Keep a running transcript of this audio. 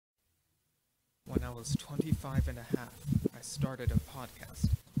When I was 25 and a half, I started a podcast.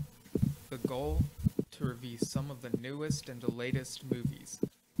 The goal? To review some of the newest and the latest movies,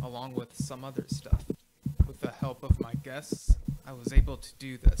 along with some other stuff. With the help of my guests, I was able to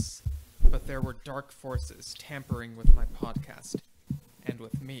do this, but there were dark forces tampering with my podcast, and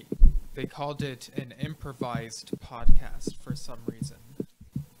with me. They called it an improvised podcast for some reason.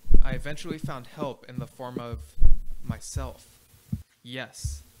 I eventually found help in the form of myself.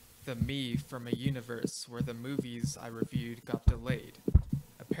 Yes, the me from a universe where the movies I reviewed got delayed.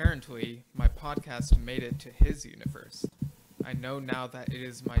 Apparently, my podcast made it to his universe. I know now that it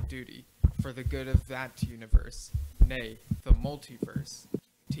is my duty, for the good of that universe, nay, the multiverse,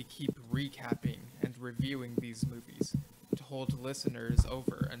 to keep recapping and reviewing these movies, to hold listeners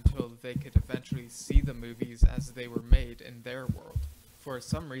over until they could eventually see the movies as they were made in their world. For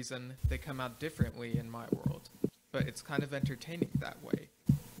some reason, they come out differently in my world, but it's kind of entertaining that way.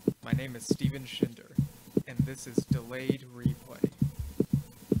 My name is Steven Schinder, and this is Delayed Replay.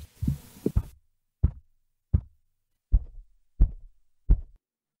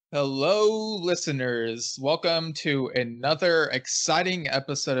 Hello, listeners. Welcome to another exciting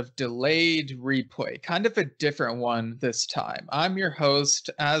episode of Delayed Replay. Kind of a different one this time. I'm your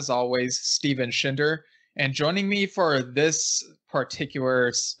host, as always, Steven Schinder, and joining me for this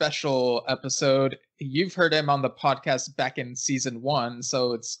particular special episode, you've heard him on the podcast back in season 1,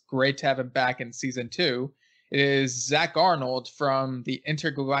 so it's great to have him back in season 2. It is Zach Arnold from the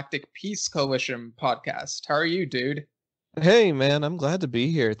Intergalactic Peace Coalition Podcast. How are you, dude? Hey man, I'm glad to be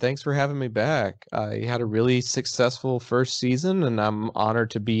here. Thanks for having me back. I had a really successful first season and I'm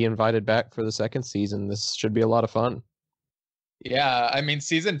honored to be invited back for the second season. This should be a lot of fun. Yeah, I mean,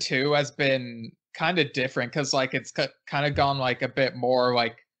 season 2 has been kind of different because it's kind of gone a bit more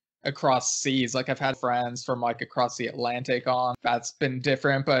across seas. I've had friends from across the Atlantic on. That's been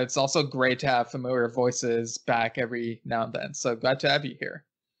different, but it's also great to have familiar voices back every now and then. So glad to have you here.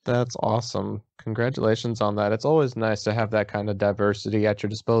 That's awesome. Congratulations on that. It's always nice to have that kind of diversity at your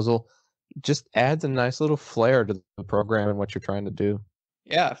disposal. It just adds a nice little flair to the program and what you're trying to do.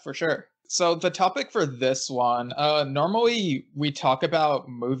 Yeah, for sure. So the topic for this one, normally we talk about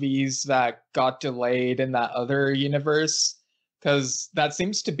movies that got delayed in that other universe, because that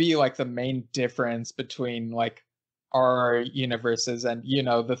seems to be the main difference between our universes and,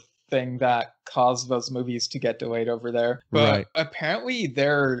 the thing that caused those movies to get delayed over there. But Right. apparently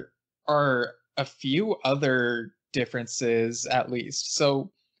there are a few other differences, at least.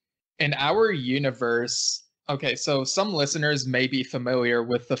 So in our universe, okay, so some listeners may be familiar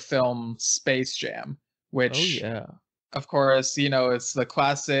with the film Space Jam, which, Oh yeah. of course, it's the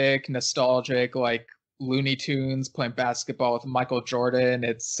classic, nostalgic, Looney Tunes playing basketball with Michael Jordan.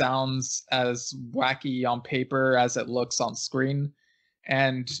 It sounds as wacky on paper as it looks on screen.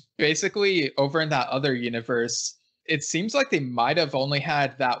 And basically, over in that other universe, it seems like they might have only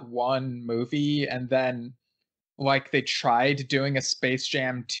had that one movie, and then they tried doing a Space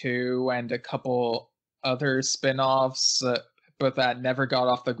Jam 2 and a couple other spin-offs, but that never got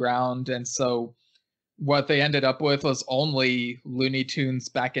off the ground. And so what they ended up with was only Looney Tunes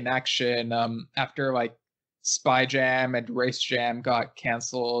back in action after Spy Jam and Race Jam got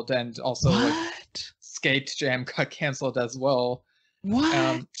canceled, and also Skate Jam got canceled as well.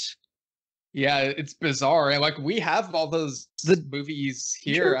 What? Yeah, it's bizarre. And we have all those movies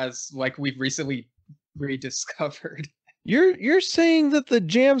here as we've recently rediscovered. You're saying that the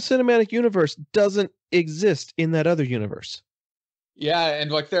Jam Cinematic Universe doesn't exist in that other universe? Yeah,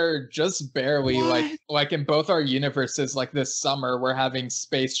 and they're just barely What? in both our universes. This summer we're having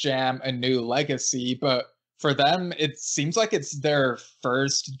Space Jam: A New Legacy, but for them it seems like it's their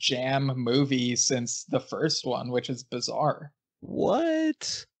first Jam movie since the first one, which is bizarre.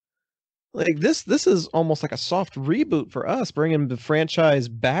 What? This is almost like a soft reboot for us, bringing the franchise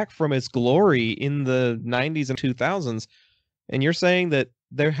back from its glory in the 90s and 2000s. And you're saying that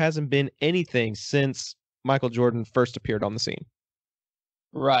there hasn't been anything since Michael Jordan first appeared on the scene?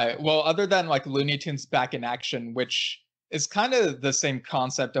 Right. Well, other than Looney Tunes back in action, which is kind of the same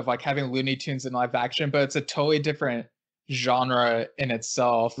concept of having Looney Tunes in live action, but it's a totally different genre in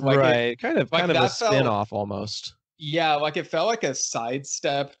itself. Right. Kind of a spin-off almost. Yeah, it felt like a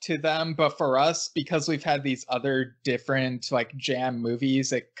sidestep to them, but for us, because we've had these other different Jam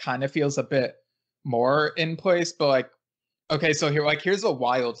movies, it kind of feels a bit more in place. But okay, so here's a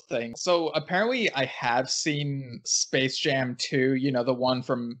wild thing. So apparently I have seen Space Jam 2, the one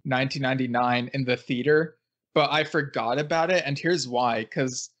from 1999 in the theater, but I forgot about it, and here's why.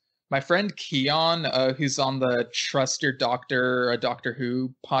 Because my friend Keon, who's on the Trust Your Doctor, a Doctor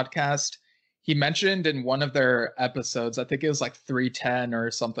Who podcast, he mentioned in one of their episodes, I think it was 310 or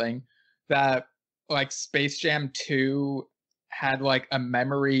something, that like Space Jam 2 had like a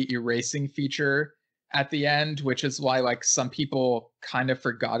memory erasing feature at the end, which is why like some people kind of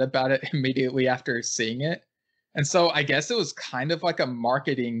forgot about it immediately after seeing it. And so I guess it was kind of like a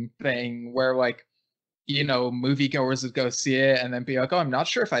marketing thing where like, you know, moviegoers would go see it and then be like, oh, I'm not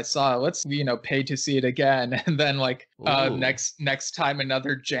sure if I saw it. Let's, you know, pay to see it again. And then like next time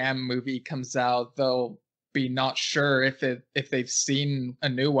another Jam movie comes out, they'll be not sure if they've seen a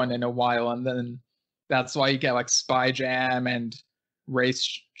new one in a while. And then that's why you get like Spy Jam and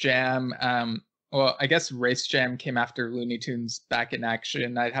Race Jam. Well, I guess Race Jam came after Looney Tunes Back in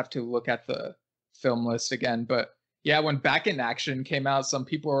Action. I'd have to look at the film list again, but yeah, when Back in Action came out, some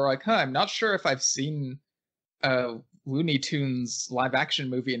people were like, I'm not sure if I've seen a Looney Tunes live action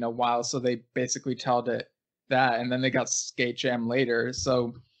movie in a while, so they basically called it that, and then they got Skate Jam later.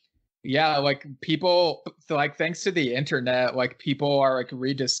 So yeah, like people, like thanks to the internet, like people are like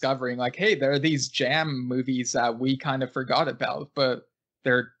rediscovering like, hey, there are these Jam movies that we kind of forgot about, but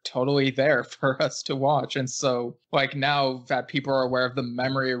they're totally there for us to watch. And so like now that people are aware of the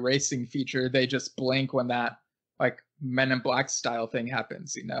memory erasing feature, they just blink when that like Men in Black style thing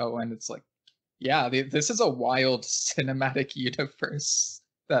happens, you know? And it's like, yeah, this is a wild cinematic universe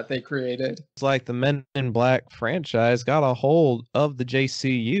that they created. It's like the Men in Black franchise got a hold of the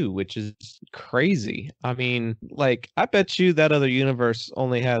JCU, which is crazy. I mean, like, I bet you that other universe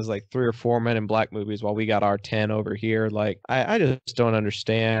only has like 3 or 4 Men in Black movies while we got our 10 over here. Like, I just don't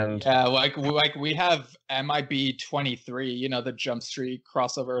understand. Yeah, like we have MIB 23, you know, the Jump Street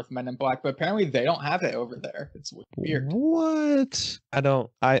crossover with Men in Black, but apparently they don't have it over there. It's weird. What?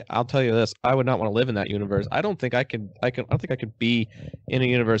 I'll tell you this. I would not want to live in that universe. I don't think I don't think I could be in a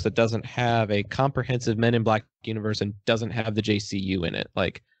universe that doesn't have a comprehensive Men in Black universe and doesn't have the JCU in it.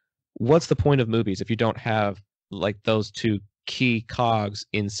 Like, what's the point of movies if you don't have like those 2 key cogs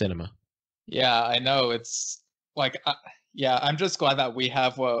in cinema? Yeah, I know. It's like, yeah, I'm just glad that we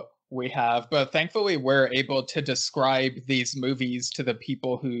have what we have, but thankfully we're able to describe these movies to the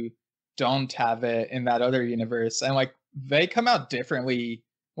people who don't have it in that other universe. And like, they come out differently.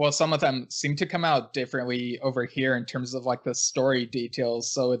 Well, some of them seem to come out differently over here in terms of like the story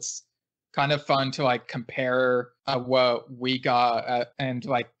details. So it's kind of fun to like compare what we got and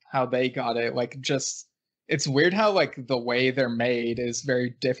like how they got it. Like, just, it's weird how like the way they're made is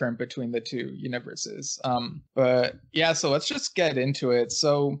very different between the 2 universes. But yeah, so let's just get into it.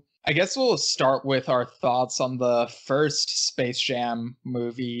 So I guess we'll start with our thoughts on the first Space Jam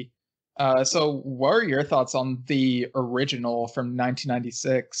movie. So what are your thoughts on the original from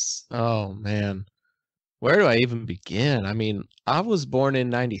 1996? Oh man, where do I even begin? I mean, I was born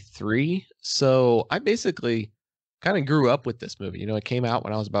in 93, so I basically kind of grew up with this movie. You know, it came out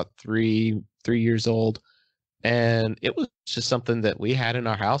when I was about three years old, and it was just something that we had in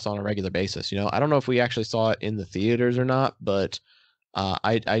our house on a regular basis. You know, I don't know if we actually saw it in the theaters or not, but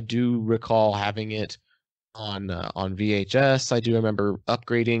I do recall having it on VHS. I do remember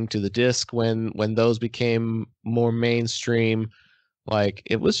upgrading to the disc when those became more mainstream. Like,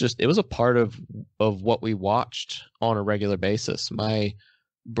 it was a part of what we watched on a regular basis. My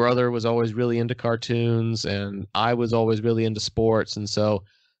brother was always really into cartoons, and I was always really into sports, and so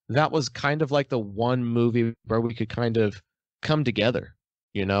that was kind of like the one movie where we could kind of come together,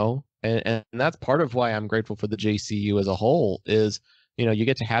 you know? And that's part of why I'm grateful for the JCU as a whole is, you know, you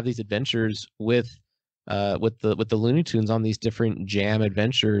get to have these adventures with the Looney Tunes on these different Jam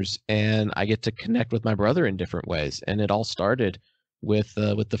adventures, and I get to connect with my brother in different ways. And it all started with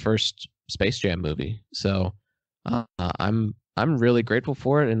the first Space Jam movie. So I'm really grateful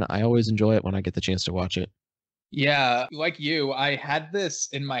for it, and I always enjoy it when I get the chance to watch it. Yeah, like you, I had this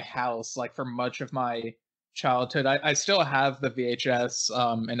in my house like for much of my childhood. I still have the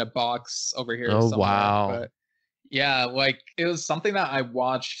VHS in a box over here somewhere. Wow. But yeah, like it was something that I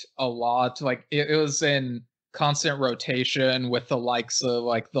watched a lot. Like it was in constant rotation with the likes of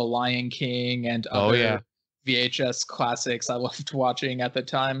like The Lion King and other VHS classics I loved watching at the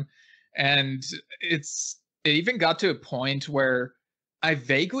time. And it even got to a point where I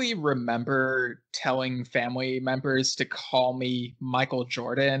vaguely remember telling family members to call me Michael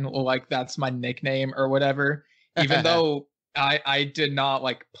Jordan, like that's my nickname or whatever, even though I did not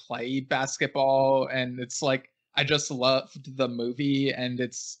like play basketball. And it's like, I just loved the movie, and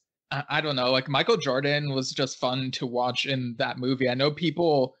it's, I don't know, like Michael Jordan was just fun to watch in that movie. I know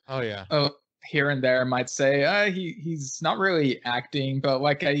people here and there might say, he's not really acting, but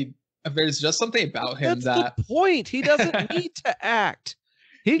like there's just something about him. That's the point. He doesn't need to act.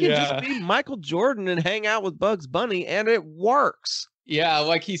 He can just be Michael Jordan and hang out with Bugs Bunny, and it works. Yeah,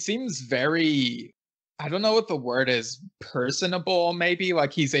 like he seems very, I don't know what the word is, personable, maybe.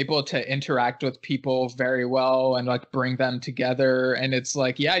 Like he's able to interact with people very well and like bring them together. And it's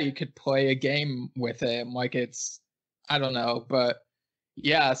like, yeah, you could play a game with him. Like it's, I don't know, but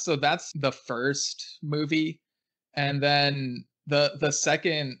yeah, so that's the first movie. And then the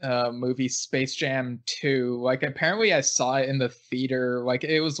second movie, Space Jam 2, like apparently I saw it in the theater. Like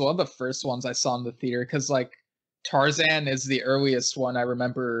it was one of the first ones I saw in the theater because like Tarzan is the earliest one I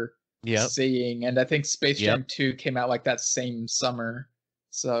remember seeing, and I think Space Jam 2 came out like that same summer.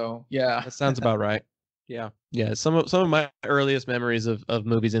 So yeah, that sounds about right. Yeah. Some of my earliest memories of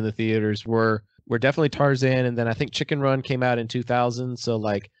movies in the theaters were definitely Tarzan, and then I think Chicken Run came out in 2000. So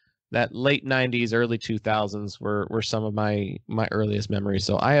like that late 90s, early 2000s were some of my earliest memories.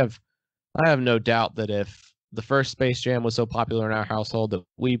 So I have no doubt that if the first Space Jam was so popular in our household that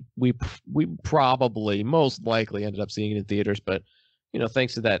we probably most likely ended up seeing it in theaters. But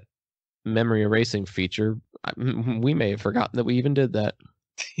thanks to that memory erasing feature, we may have forgotten that we even did that.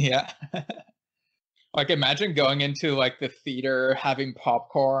 Yeah. Like imagine going into like the theater having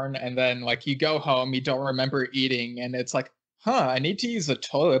popcorn and then like you go home, you don't remember eating, and it's like, I need to use the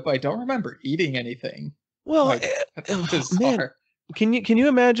toilet, but I don't remember eating anything. Well, like, that's man, can you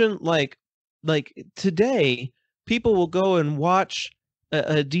imagine like today people will go and watch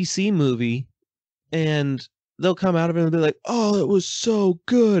a DC movie and they'll come out of it and be like, oh, it was so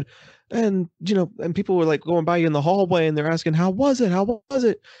good. And, and people were like going by you in the hallway and they're asking, how was it? How was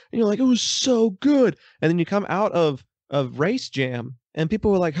it? And you're like, it was so good. And then you come out of Race Jam and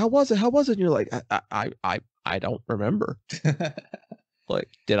people were like, how was it? How was it? And you're like, I don't remember. Like,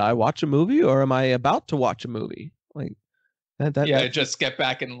 did I watch a movie or am I about to watch a movie? Like that just get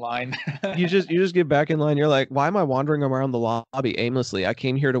back in line. you just get back in line. You're like, why am I wandering around the lobby aimlessly? I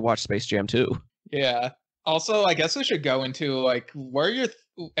came here to watch Space Jam 2. Yeah. Also, I guess we should go into like where your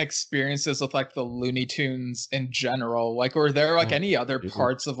experiences with like the Looney Tunes in general. Like, were there like any other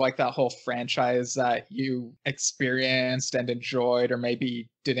parts of like that whole franchise that you experienced and enjoyed, or maybe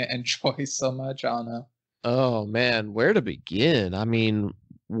didn't enjoy so much? I don't know. Oh man, where to begin? I mean,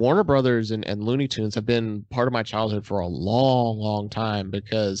 Warner Brothers and Looney Tunes have been part of my childhood for a long, long time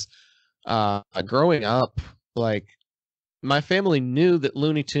because growing up, like my family knew that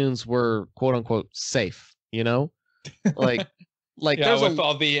Looney Tunes were quote unquote safe, like there's with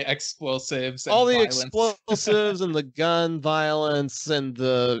all the explosives and all the violence. explosives and the gun violence and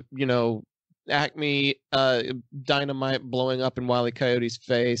the Acme dynamite blowing up in Wile E. Coyote's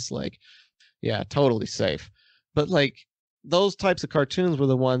face. Like, yeah, totally safe. But like those types of cartoons were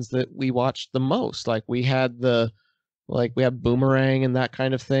the ones that we watched the most. Like we had Boomerang and that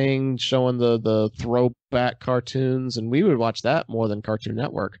kind of thing, showing the throwback cartoons, and we would watch that more than Cartoon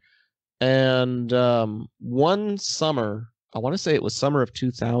Network. And one summer, I want to say it was summer of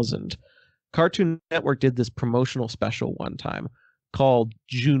 2000, Cartoon Network did this promotional special one time called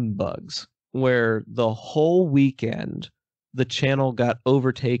June Bugs, where the whole weekend the channel got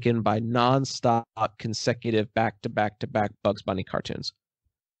overtaken by nonstop consecutive back-to-back-to-back Bugs Bunny cartoons.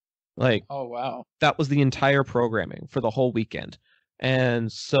 Like, oh wow, that was the entire programming for the whole weekend.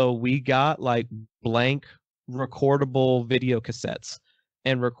 And so we got like blank recordable video cassettes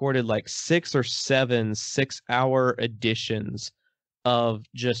and recorded like 6 or 7 6-hour editions of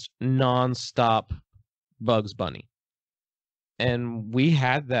just nonstop Bugs Bunny. And we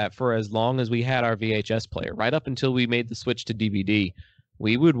had that for as long as we had our VHS player, right up until we made the switch to DVD.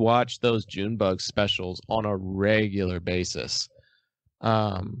 We would watch those June Bugs specials on a regular basis.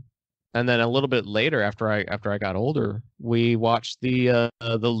 And then a little bit later, after I got older, we watched the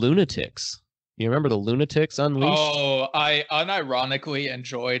Lunatics. You remember the Lunatics Unleashed? Oh, I unironically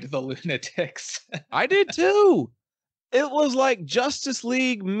enjoyed the Lunatics. I did too. It was like Justice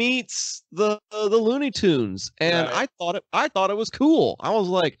League meets the Looney Tunes, and right. I thought it was cool. I was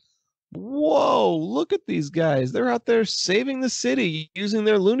like, whoa, look at these guys. They're out there saving the city using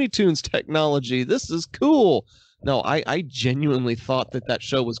their Looney Tunes technology. This is cool. No, I genuinely thought that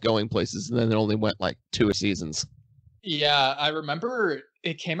show was going places, and then it only went like 2 seasons. Yeah, I remember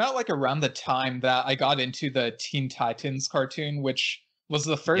it came out like around the time that I got into the Teen Titans cartoon, which was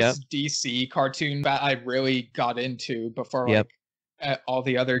the first DC cartoon that I really got into before like all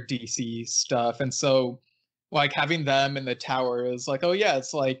the other DC stuff. And so like having them in the tower is like, oh yeah,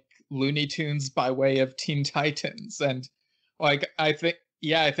 it's like Looney Tunes by way of Teen Titans. And like I think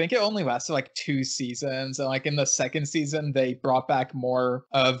it only lasted like 2 seasons. And like in the second season, they brought back more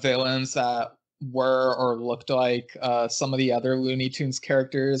villains that were or looked like some of the other Looney Tunes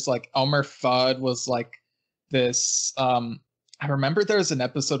characters. Like Elmer Fudd was like this I remember there was an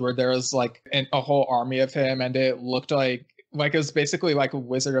episode where there was like a whole army of him, and it looked like it was basically like a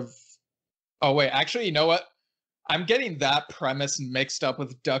Wizard of Oh wait, actually, you know what? I'm getting that premise mixed up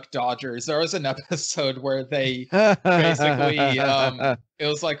with Duck Dodgers. There was an episode where they basically it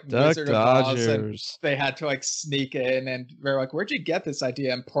was like Duck Wizard of Oz, and Dodgers. they had to like sneak in, and they're like, "Where'd you get this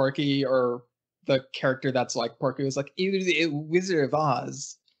idea?" And Porky, or the character that's like Porky, was like, "It was the Wizard of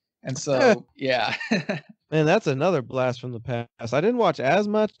Oz." And so yeah. Man, that's another blast from the past. I didn't watch as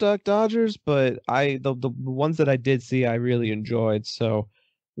much Duck Dodgers, but the ones that I did see, I really enjoyed. So,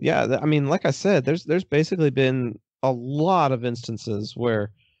 yeah, I mean, like I said, there's basically been a lot of instances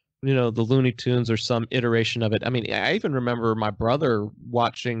where, the Looney Tunes or some iteration of it. I mean, I even remember my brother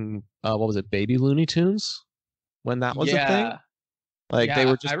watching, what was it, Baby Looney Tunes, when that was a thing. Yeah. Like they Yeah,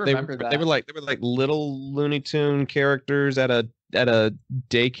 were I just remember they were that. like little Looney Tune characters at a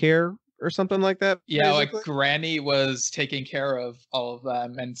daycare or something like that, Yeah, like basically. Granny was taking care of all of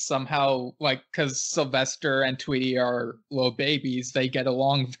them, and somehow, like, because Sylvester and Tweety are little babies, they get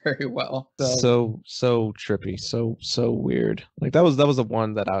along very well. So trippy, so weird. Like that was the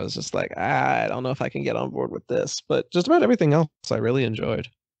one that I was just like, I don't know if I can get on board with this, but just about everything else I really enjoyed.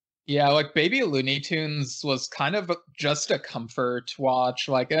 Yeah, like Baby Looney Tunes was kind of just a comfort watch.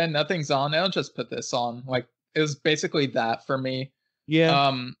 Like, nothing's on, I'll just put this on. Like, it was basically that for me. Yeah,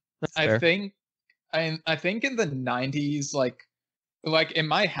 Um, that's I fair. think, I think in the '90s, like in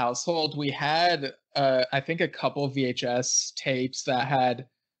my household, we had I think a couple VHS tapes that had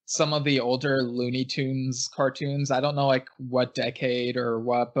some of the older Looney Tunes cartoons. I don't know like what decade or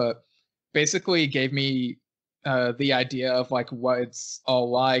what, but basically gave me the idea of like what it's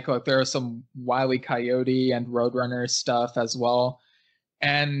all like. Like there are some Wile E. Coyote and Roadrunner stuff as well.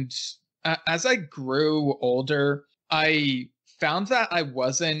 And as I grew older, I found that I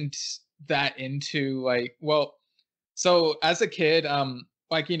wasn't that into like, well, so as a kid,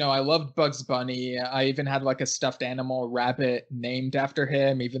 like I loved Bugs Bunny. I even had like a stuffed animal rabbit named after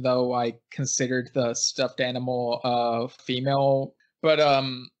him, even though I considered the stuffed animal female. But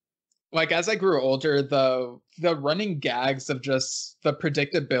like as I grew older, the running gags of just the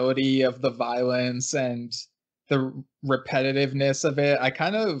predictability of the violence and the repetitiveness of it, I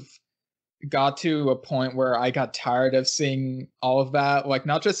kind of got to a point where I got tired of seeing all of that, like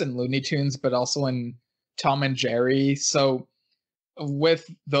not just in Looney Tunes, but also in Tom and Jerry. So with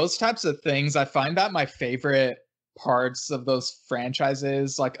those types of things, I find that my favorite parts of those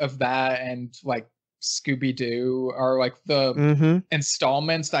franchises, like of that and like Scooby Doo, are like the Mm-hmm.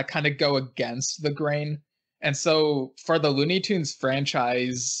 installments that kind of go against the grain. And so for the Looney Tunes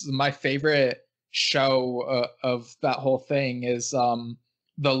franchise, my favorite show of that whole thing is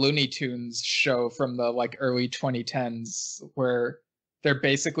the Looney Tunes show from the like early 2010s, where they're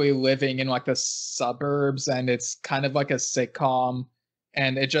basically living in like the suburbs, and it's kind of like a sitcom,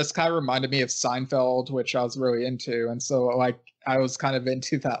 and it just kind of reminded me of Seinfeld, which I was really into. And so like I was kind of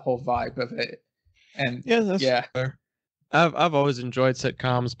into that whole vibe of it. And Yeah, that's yeah. fair. I've always enjoyed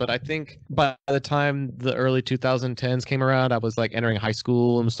sitcoms, but I think by the time the early 2010s came around, I was like entering high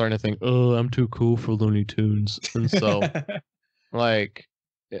school and starting to think, oh, I'm too cool for Looney Tunes. And so like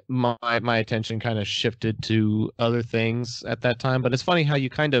my attention kind of shifted to other things at that time. But it's funny how you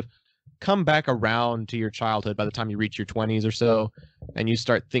kind of come back around to your childhood by the time you reach your 20s or so, and you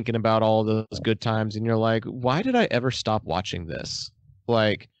start thinking about all those good times, and you're like, why did I ever stop watching this?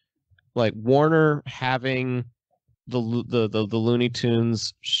 Like Warner having the Looney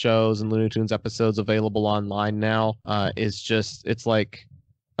Tunes shows and Looney Tunes episodes available online now is just, it's like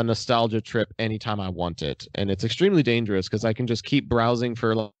a nostalgia trip anytime I want it. And it's extremely dangerous because I can just keep browsing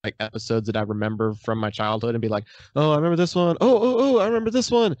for like episodes that I remember from my childhood and be like, oh, I remember this one. Oh, I remember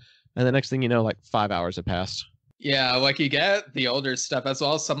this one. And the next thing you know, like 5 hours have passed. Yeah, like you get the older stuff as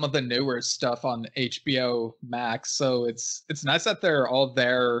well as some of the newer stuff on HBO Max. So it's nice that they're all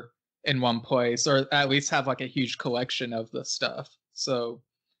there in one place, or at least have like a huge collection of the stuff. So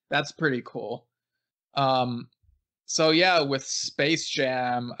that's pretty cool. Um so yeah, with Space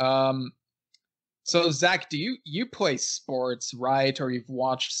Jam, so Zach, do you play sports, right? Or you've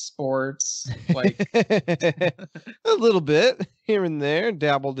watched sports? Like A little bit here and there,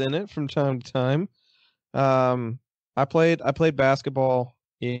 dabbled in it from time to time. I played basketball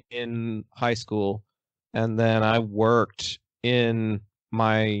in high school, and then I worked in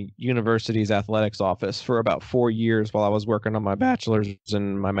my university's athletics office for about 4 years while I was working on my bachelor's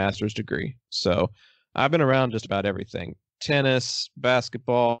and my master's degree. So I've been around just about everything: tennis,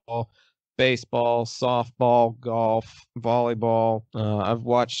 basketball, baseball, softball, golf, volleyball. I've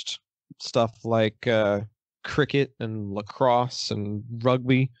watched stuff like cricket and lacrosse and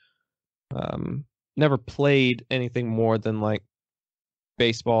rugby. Um, Never played anything more than like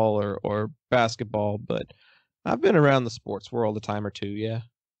baseball or basketball, but I've been around the sports world a time or two, yeah.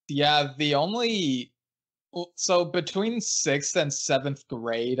 Yeah, so between 6th and 7th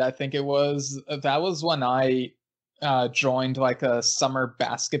grade, I think it was, that was when I joined like a summer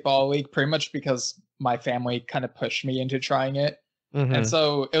basketball league, pretty much because my family kind of pushed me into trying it. And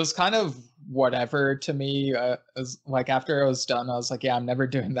so it was kind of whatever to me. Like after I was done, I was like, yeah, I'm never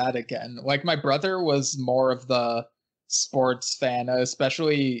doing that again. Like my brother was more of the sports fan,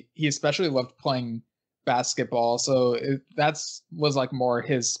 he especially loved playing basketball. So was like more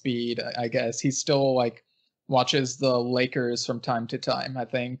his speed, I guess. He still like watches the Lakers from time to time, I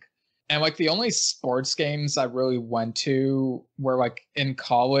think. And like the only sports games I really went to were like in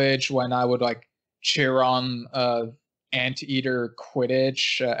college when I would like cheer on Anteater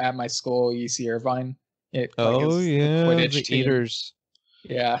Quidditch at my school, UC Irvine. The Quidditch the team. Eaters.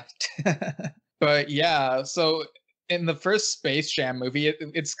 Yeah. But yeah, so in the first Space Jam movie,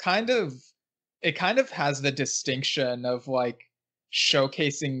 it kind of has the distinction of like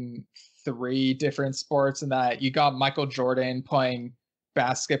showcasing 3 different sports, in that you got Michael Jordan playing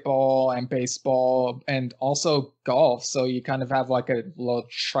basketball and baseball and also golf. So you kind of have like a little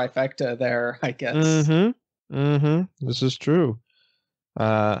trifecta there, I guess. This is true.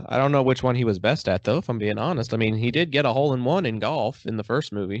 I don't know which one he was best at, though, if I'm being honest. I mean, he did get a hole-in-one in golf in the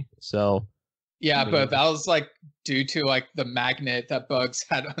first movie, so... Yeah, but that was like due to like the magnet that Bugs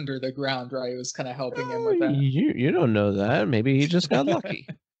had under the ground, right? It was kind of helping him with that. You don't know that. Maybe he just got lucky.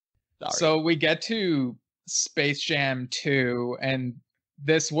 So we get to Space Jam 2, and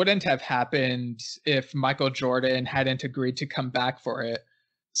this wouldn't have happened if Michael Jordan hadn't agreed to come back for it.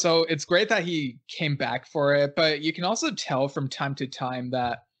 So it's great that he came back for it, but you can also tell from time to time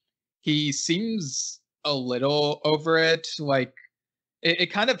that he seems a little over it. Like,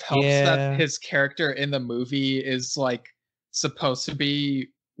 it kind of helps that his character in the movie is like supposed to be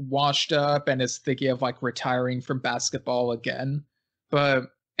washed up and is thinking of like retiring from basketball again. But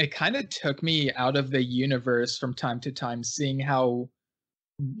it kind of took me out of the universe from time to time, seeing how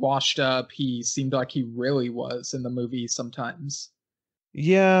washed up he seemed like he really was in the movie sometimes.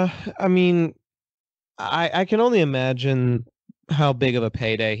 Yeah, I mean, I can only imagine how big of a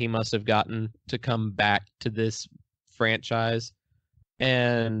payday he must have gotten to come back to this franchise.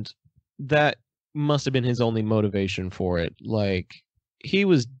 And that must have been his only motivation for it. Like, he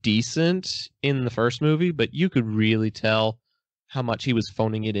was decent in the first movie, but you could really tell how much he was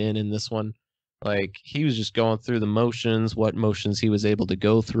phoning it in this one. Like, he was just going through the motions, what motions he was able to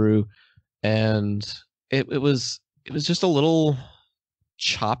go through, and it was just a little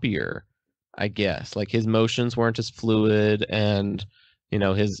choppier, I guess. Like, his motions weren't as fluid, and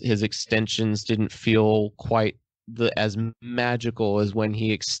his extensions didn't feel quite as magical as when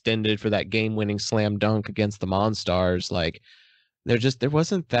he extended for that game-winning slam dunk against the Monstars. Like, there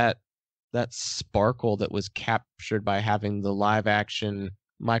wasn't that sparkle that was captured by having the live action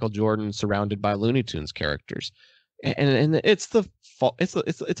Michael Jordan surrounded by Looney Tunes characters. And it's the fault.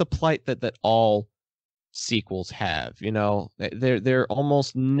 It's a plight that all sequels have. They're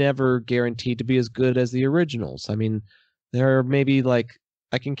almost never guaranteed to be as good as the originals. I mean, there are maybe, like,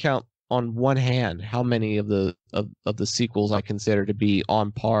 I can count on one hand how many of the sequels I consider to be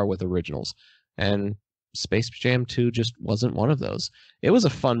on par with originals, and Space Jam 2 just wasn't one of those. It was a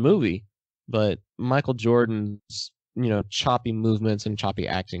fun movie, but Michael Jordan's choppy movements and choppy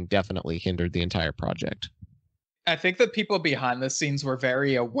acting definitely hindered the entire project. I think the people behind the scenes were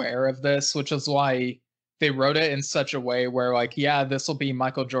very aware of this, which is why they wrote it in such a way where, like, yeah, this will be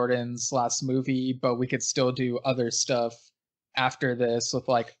Michael Jordan's last movie, but we could still do other stuff after this with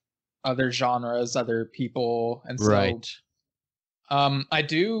like other genres, other people. And so right. I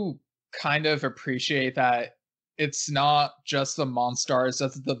do kind of appreciate that it's not just the Monstars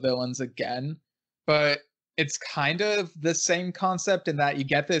as the villains again, but it's kind of the same concept in that you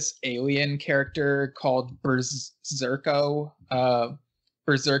get this alien character called Berserk-O.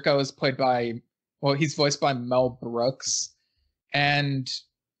 Berserk-O is he's voiced by Mel Brooks, and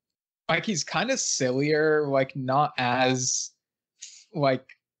like he's kind of sillier, like not as like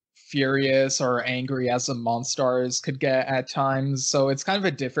furious or angry as the Monstars could get at times. So it's kind of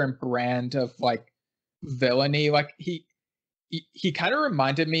a different brand of like villainy. Like he kind of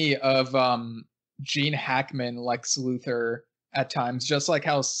reminded me of Gene Hackman, Lex Luthor at times, just like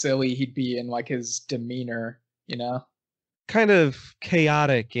how silly he'd be in like his demeanor, kind of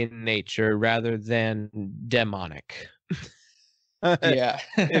chaotic in nature rather than demonic. Yeah.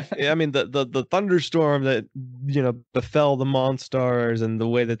 I mean, the thunderstorm that befell the Monstars and the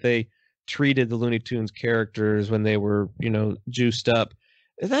way that they treated the Looney Tunes characters when they were juiced up,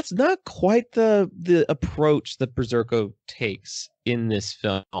 that's not quite the approach that Berserk-O takes in this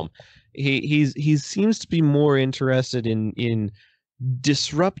film. He seems to be more interested in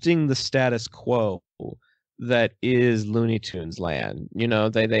disrupting the status quo that is Looney Tunes land. You know,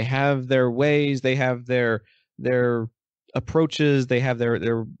 they have their ways, they have their approaches, they have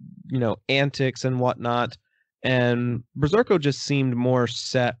their antics and whatnot. And Berserk-O just seemed more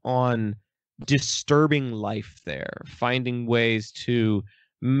set on disturbing life there, finding ways to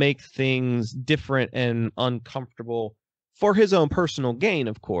make things different and uncomfortable for his own personal gain,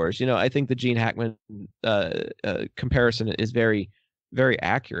 of course. You know, I think the Gene Hackman comparison is very, very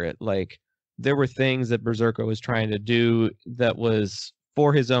accurate. Like, there were things that Berserk-O was trying to do that was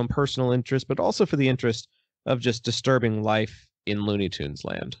for his own personal interest, but also for the interest of just disturbing life in Looney Tunes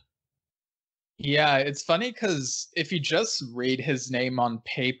land. Yeah, it's funny because if you just read his name on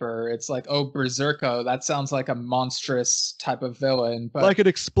paper, it's like, oh, Berserk-O, that sounds like a monstrous type of villain. But like an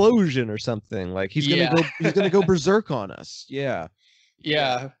explosion or something. Like he's gonna go berserk on us. Yeah.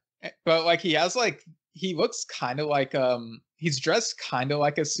 Yeah. But like he looks kind of like he's dressed kind of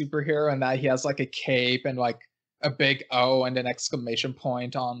like a superhero in that he has like a cape and like a big O and an exclamation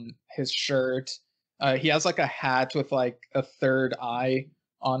point on his shirt. He has like a hat with like a third eye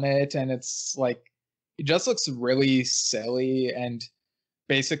on it, and it's like it just looks really silly. And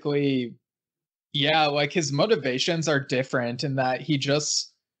basically, yeah, like his motivations are different in that he's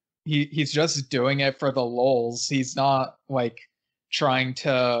just doing it for the lulz. He's not like trying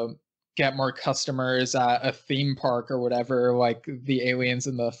to get more customers at a theme park or whatever, like the aliens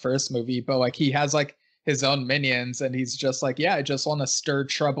in the first movie, but like he has like his own minions, and he's just like, yeah, I just want to stir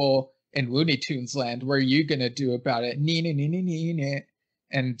trouble in Looney Tunes land. What are you gonna do about it?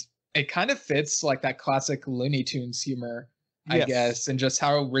 And it kind of fits like that classic Looney Tunes humor, I guess, and just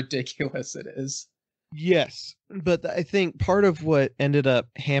how ridiculous it is. Yes, but I think part of what ended up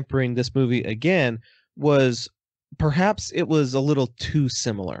hampering this movie again was perhaps it was a little too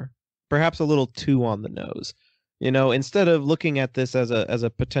similar, perhaps a little too on the nose. You know, instead of looking at this as a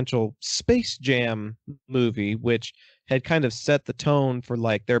potential Space Jam movie, which had kind of set the tone for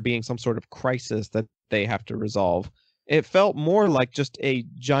like there being some sort of crisis that they have to resolve, it felt more like just a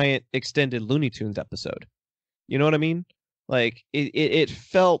giant extended Looney Tunes episode. You know what I mean? Like it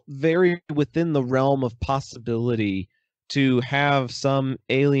felt very within the realm of possibility to have some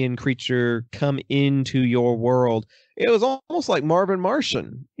alien creature come into your world. It was almost like Marvin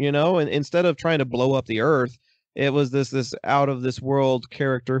Martian, you know, and instead of trying to blow up the Earth, it was this out of this world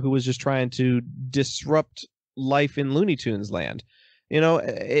character who was just trying to disrupt life in Looney Tunes land. You know,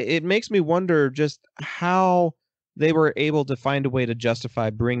 it makes me wonder just how they were able to find a way to justify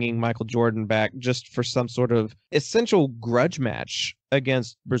bringing Michael Jordan back just for some sort of essential grudge match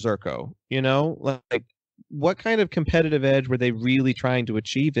against Berserk-O. You know, like what kind of competitive edge were they really trying to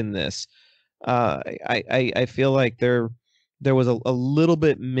achieve in this? I feel like there was a little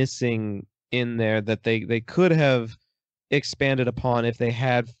bit missing in there that they could have expanded upon if they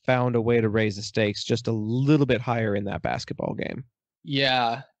had found a way to raise the stakes just a little bit higher in that basketball game.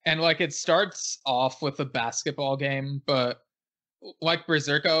 Yeah, and like it starts off with a basketball game, but like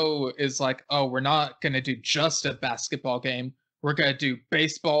Berserk-O is like, oh, we're not gonna do just a basketball game. We're gonna do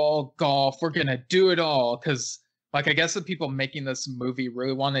baseball, golf. We're gonna do it all because, like, I guess the people making this movie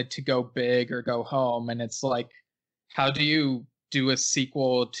really wanted to go big or go home, and it's like, how do you do a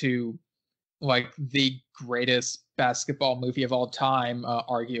sequel to like the greatest basketball movie of all time,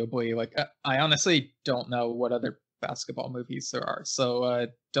 arguably? Like, I honestly don't know what other basketball movies there are, so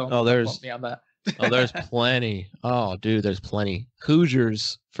don't quote me on that. Oh, there's plenty. Oh, dude, there's plenty.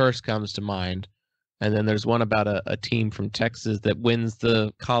 Hoosiers first comes to mind, and then there's one about a team from Texas that wins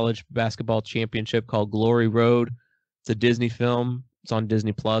the college basketball championship called Glory Road. It's a Disney film. It's on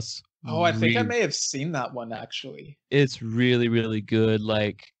Disney Plus. Oh, I think I may have seen that one actually. It's really, really good.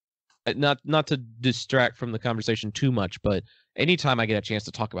 Like, not to distract from the conversation too much, but anytime I get a chance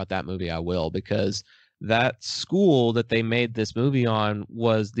to talk about that movie, I will, because that school that they made this movie on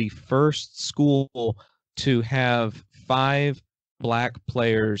was the first school to have 5 black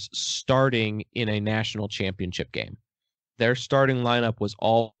players starting in a national championship game. Their starting lineup was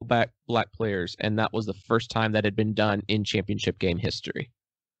all black players, and that was the first time that had been done in championship game history.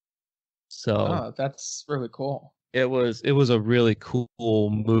 So that's really cool. It was a really cool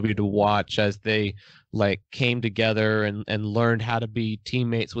movie to watch as they like came together and learned how to be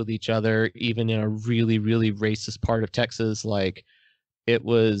teammates with each other, even in a really, really racist part of Texas. Like it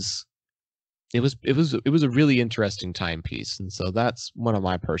was a really interesting timepiece. And so that's one of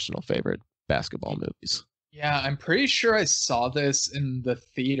my personal favorite basketball movies. Yeah, I'm pretty sure I saw this in the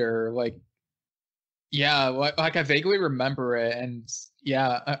theater. Like, yeah, like I vaguely remember it, and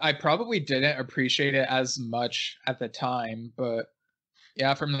yeah, I probably didn't appreciate it as much at the time, but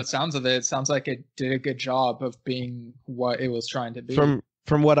Yeah, from the sounds of it, it sounds like it did a good job of being what it was trying to be.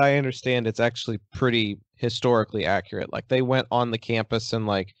 From what I understand, it's actually pretty historically accurate. Like they went on the campus and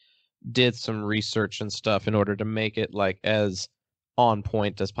like did some research and stuff in order to make it like as on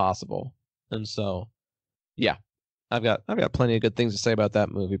point as possible. And so, yeah, I've got plenty of good things to say about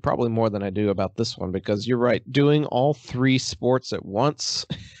that movie, probably more than I do about this one, because you're right, doing all three sports at once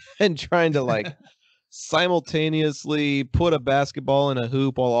and trying to like simultaneously put a basketball in a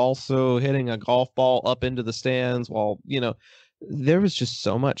hoop while also hitting a golf ball up into the stands while, there was just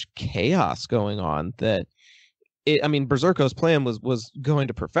so much chaos going on that I mean, Berserk-O's plan was going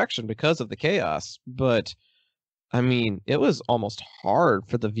to perfection because of the chaos, but I mean, it was almost hard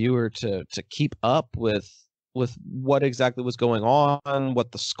for the viewer to keep up with what exactly was going on,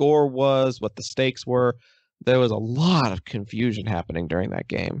 what the score was, what the stakes were. There was a lot of confusion happening during that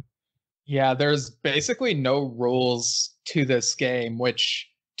game. Yeah, there's basically no rules to this game, which,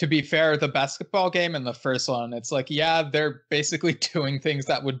 to be fair, the basketball game and the first one, it's like, yeah, they're basically doing things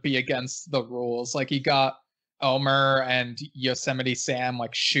that would be against the rules. Like, you got Elmer and Yosemite Sam,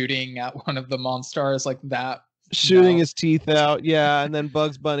 like, shooting at one of the Monstars, like that. Shooting his teeth out, yeah, and then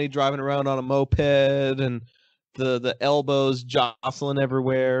Bugs Bunny driving around on a moped, and the elbows jostling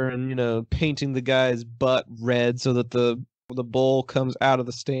everywhere, and painting the guy's butt red so that the bull comes out of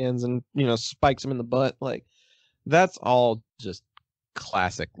the stands and spikes him in the butt. Like, that's all just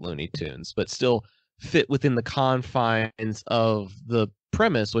classic Looney Tunes, but still fit within the confines of the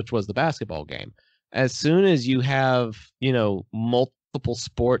premise, which was the basketball game. As soon as you have multiple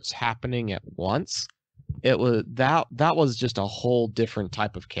sports happening at once, it was that was just a whole different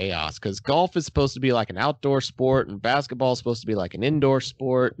type of chaos, because golf is supposed to be like an outdoor sport and basketball is supposed to be like an indoor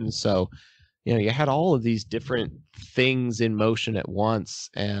sport, and so you had all of these different things in motion at once.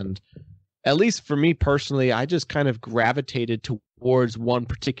 And at least for me personally, I just kind of gravitated towards one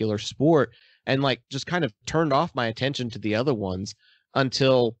particular sport and like just kind of turned off my attention to the other ones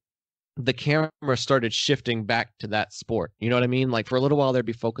until the camera started shifting back to that sport. You know what I mean? Like, for a little while there'd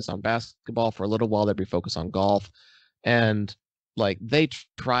be focus on basketball, for a little while there'd be focus on golf, and like they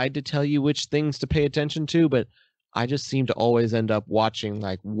tried to tell you which things to pay attention to, but I just seem to always end up watching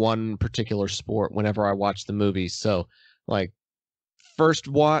like one particular sport whenever I watch the movies. So like, first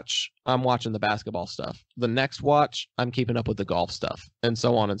watch, I'm watching the basketball stuff. The next watch, I'm keeping up with the golf stuff, and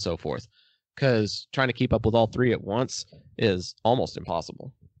so on and so forth, because trying to keep up with all three at once is almost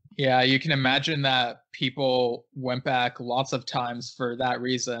impossible. Yeah, you can imagine that people went back lots of times for that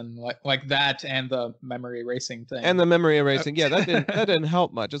reason, like that and the memory erasing thing. And the memory erasing, yeah, that didn't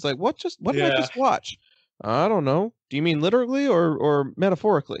help much. It's like, what did I just watch? I don't know. Do you mean literally or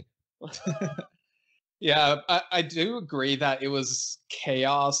metaphorically? Yeah, I do agree that it was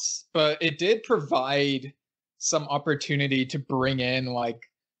chaos, but it did provide some opportunity to bring in like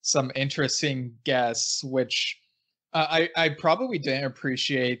some interesting guests, which I probably didn't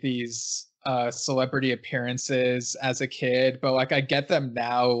appreciate these celebrity appearances as a kid, but like I get them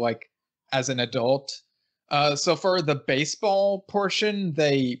now, like as an adult. So for the baseball portion,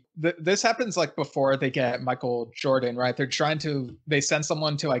 this happens like before they get Michael Jordan, right? They send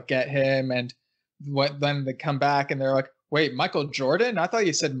someone to like get him, and then they come back and they're like, wait, Michael Jordan? I thought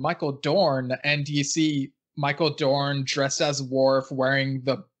you said Michael Dorn. And you see Michael Dorn dressed as Worf wearing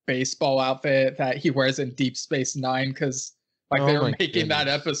the baseball outfit that he wears in Deep Space Nine, because like they were making that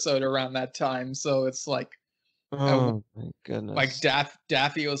episode around that time. So it's like, oh my goodness, like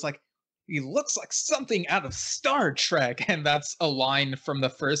Daffy was like, he looks like something out of Star Trek, and that's a line from the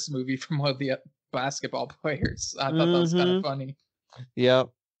first movie from one of the basketball players. I thought that was kind of funny. Yep,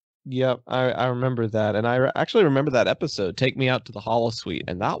 I remember that, and I actually remember that episode, Take Me Out to the Holosuite,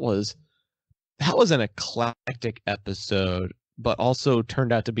 and that was an eclectic episode, but also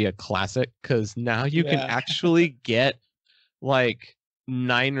turned out to be a classic, because now you can actually get like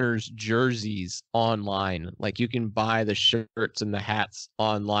Niners jerseys online. Like, you can buy the shirts and the hats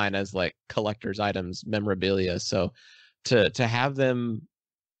online as like collector's items, memorabilia. So to have them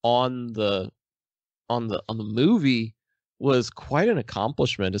on the movie was quite an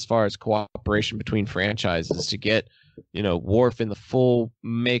accomplishment as far as cooperation between franchises, to get Worf in the full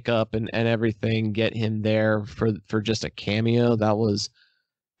makeup and everything, get him there for just a cameo. That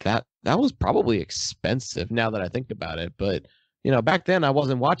was probably expensive now that I think about it, but back then I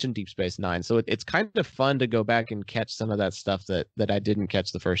wasn't watching Deep Space Nine, so it's kind of fun to go back and catch some of that stuff that I didn't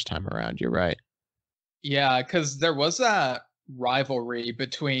catch the first time around. You're right. Yeah, because there was that rivalry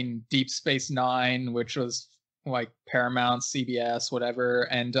between Deep Space Nine, which was like Paramount, CBS, whatever,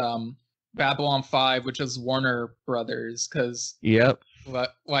 and Babylon 5, which is Warner Brothers, because yep,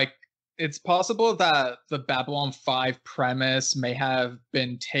 like it's possible that the Babylon 5 premise may have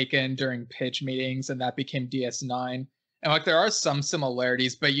been taken during pitch meetings and that became DS9. And like there are some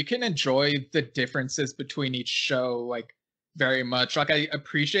similarities, but you can enjoy the differences between each show like very much. Like I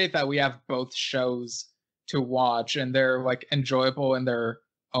appreciate that we have both shows to watch and they're like enjoyable in their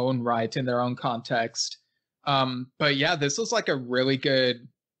own right, in their own context. But yeah, this was like a really good,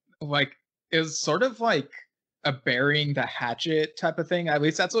 like it was sort of like a burying the hatchet type of thing. At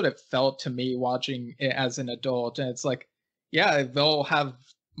least that's what it felt to me watching it as an adult. And it's like, yeah, they'll have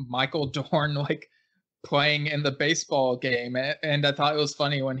Michael Dorn like playing in the baseball game. And I thought it was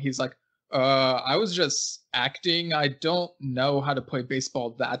funny when he's like, I was just acting. I don't know how to play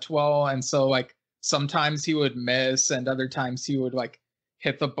baseball that well. And so like sometimes he would miss and other times he would like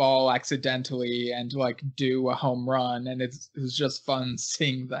hit the ball accidentally and like do a home run. And it was just fun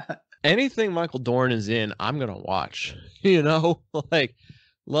seeing that. Anything Michael Dorn is in, I'm gonna watch. You know, like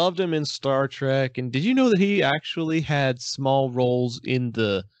loved him in Star Trek. And did you know that he actually had small roles in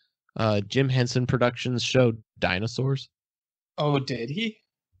the Jim Henson Productions show Dinosaurs? Oh, did he?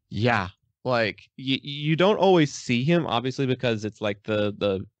 Yeah, like you don't always see him, obviously, because it's like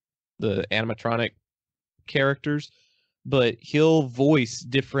the animatronic characters, but he'll voice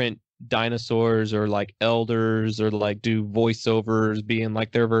different dinosaurs or like elders or like do voiceovers being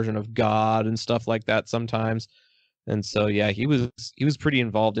like their version of God and stuff like that sometimes. And so yeah, he was pretty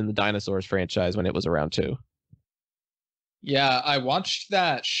involved in the Dinosaurs franchise when it was around too. Yeah, I watched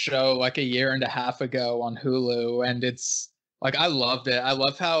that show like a year and a half ago on Hulu, and it's like I loved it. I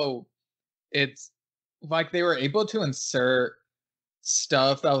love how it's like they were able to insert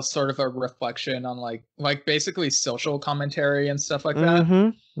stuff that was sort of a reflection on like basically social commentary and stuff like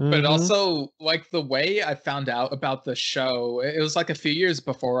that. But also like the way I found out about the show, it was like a few years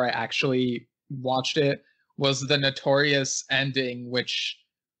before I actually watched it, was the notorious ending, which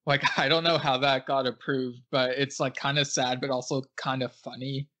like I don't know how that got approved, but it's like kind of sad but also kind of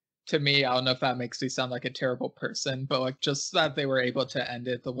funny to me. I don't know if that makes me sound like a terrible person, but like just that they were able to end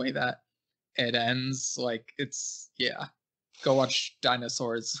it the way that it ends, like it's yeah. Go watch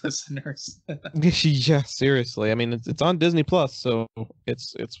Dinosaurs, listeners. Yeah, seriously. I mean, it's on Disney Plus, so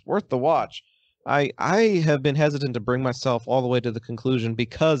it's worth the watch. I have been hesitant to bring myself all the way to the conclusion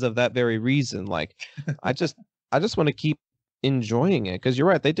because of that very reason. Like, I just want to keep enjoying it because you're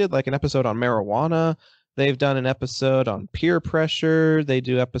right. They did like an episode on marijuana. They've done an episode on peer pressure. They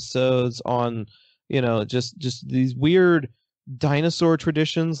do episodes on, you know, just these weird dinosaur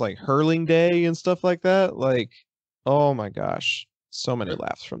traditions like hurling day and stuff like that. Like, oh my gosh, so many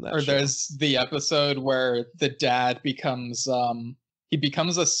laughs from that. Or show. there's the episode where the dad becomes he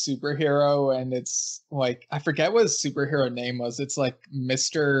becomes a superhero, and it's like I forget what his superhero name was. It's like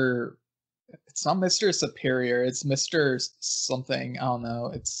Mr. It's not Mr. Superior. It's Mr. something. I don't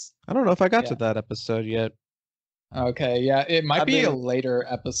know. I don't know if I got to that episode yet. Okay, yeah, it might be a later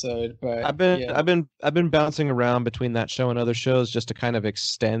episode, but I've been bouncing around between that show and other shows just to kind of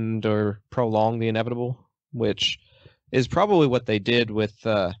extend or prolong the inevitable, which is probably what they did with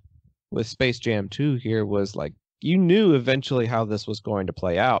Space Jam 2 here. Was like you knew eventually how this was going to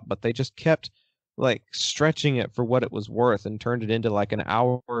play out, but they just kept like stretching it for what it was worth and turned it into like an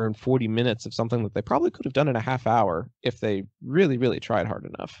hour and 40 minutes of something that they probably could have done in a half hour if they really, really tried hard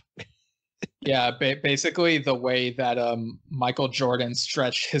enough. Yeah, basically the way that Michael Jordan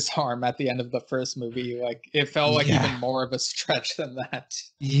stretched his arm at the end of the first movie, like it felt like even more of a stretch than that.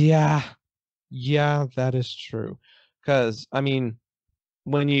 Yeah, that is true. Because I mean,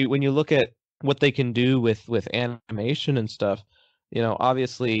 when you look at what they can do with animation and stuff, you know,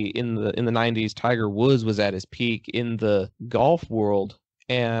 obviously in the 90s, Tiger Woods was at his peak in the golf world,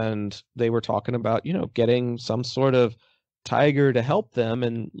 and they were talking about, you know, getting some sort of tiger to help them,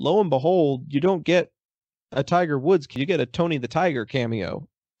 and lo and behold, you don't get a Tiger Woods, you get a Tony the Tiger cameo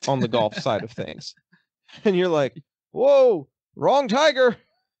on the golf side of things. And you're like, whoa, wrong Tiger.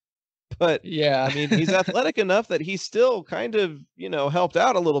 But yeah, I mean, he's athletic enough that he still kind of, you know, helped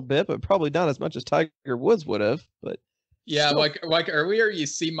out a little bit, but probably not as much as Tiger Woods would have. But yeah, still. like earlier you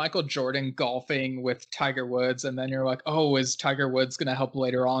see Michael Jordan golfing with Tiger Woods, and then you're like, oh, is Tiger Woods going to help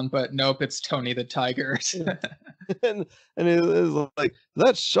later on? But nope, it's Tony the Tiger. and it was like,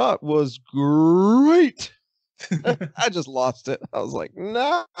 that shot was great. I just lost it. I was like,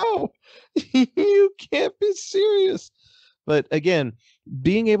 no, you can't be serious. But again,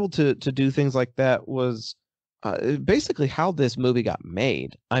 being able to do things like that was basically how this movie got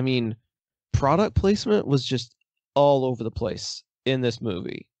made. I mean, product placement was just all over the place in this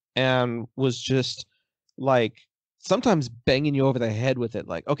movie, and was just like sometimes banging you over the head with it.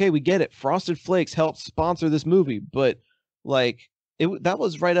 Like, okay, we get it. Frosted Flakes helped sponsor this movie, but like that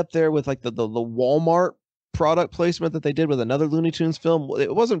was right up there with like the Walmart product placement that they did with another Looney Tunes film.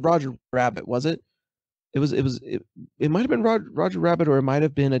 It wasn't Roger Rabbit, was it? It might have been Roger Rabbit, or it might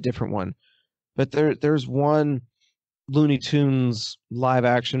have been a different one. But there's one Looney Tunes live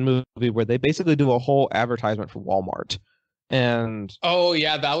action movie where they basically do a whole advertisement for Walmart. And oh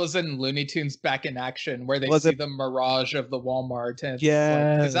yeah, that was in Looney Tunes Back in Action, where they see the mirage of the Walmart, and it's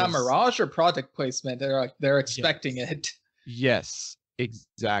like, is that mirage or product placement? They're expecting it. Yes,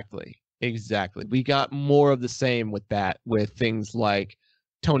 exactly. We got more of the same with that, with things like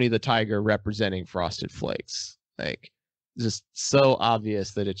Tony the Tiger representing Frosted Flakes. Like, just so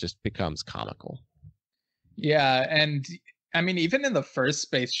obvious that it just becomes comical. Yeah, and I mean, even in the first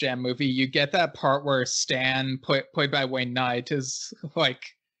Space Jam movie, you get that part where Stan, played by Wayne Knight, is like,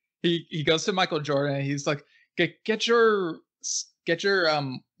 he goes to Michael Jordan and he's like, get your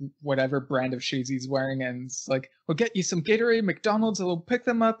whatever brand of shoes he's wearing, and it's like, we'll get you some Gatorade, McDonald's, and we'll pick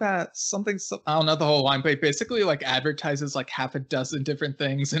them up at something. I don't know the whole line, but it basically like advertises like half a dozen different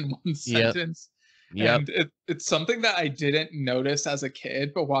things in one sentence. Yep. And it's something that I didn't notice as a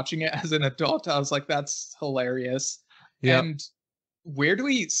kid, but watching it as an adult, I was like, that's hilarious. Yep. And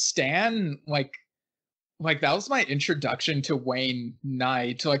weirdly, Stan, like that was my introduction to Wayne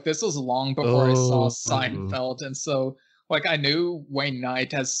Knight. Like, this was long before I saw Seinfeld, and so like I knew Wayne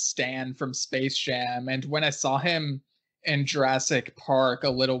Knight as Stan from Space Jam, and when I saw him in Jurassic Park a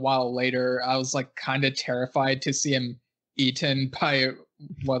little while later, I was like kind of terrified to see him eaten by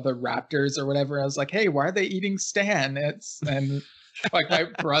one of the raptors or whatever. I was like, hey, why are they eating Stan? And like my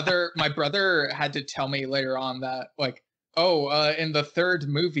brother had to tell me later on that, like, in the third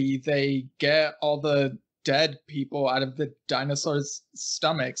movie they get all the dead people out of the dinosaurs'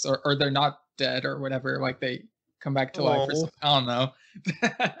 stomachs, or they're not dead or whatever, like they come back to life or something. I don't know.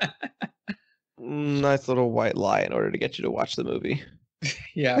 Nice little white lie in order to get you to watch the movie.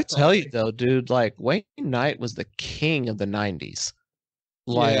 Yeah, I tell you though, dude, like Wayne Knight was the king of the 90s.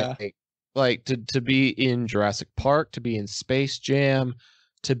 Like to be in Jurassic Park, to be in Space Jam,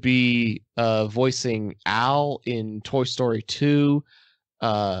 to be voicing Al in Toy Story 2,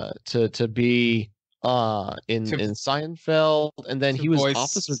 to be in Seinfeld, and then he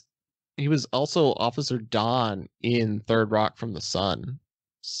was also Officer Don in Third Rock from the Sun.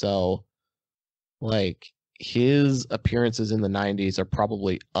 So like his appearances in the 90s are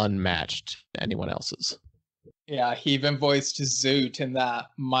probably unmatched to anyone else's. Yeah, he even voiced Zoot in that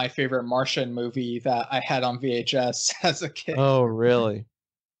My Favorite Martian movie that I had on VHS as a kid. Oh, really?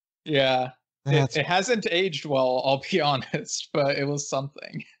 Yeah. It hasn't aged well, I'll be honest, but it was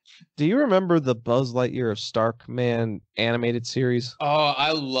something. Do you remember the Buzz Lightyear of Starkman animated series? Oh,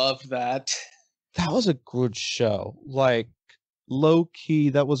 I love that. That was a good show. Like, low key,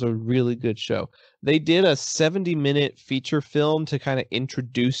 that was a really good show. They did a 70-minute feature film to kind of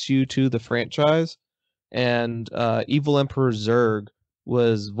introduce you to the franchise. And Evil Emperor Zurg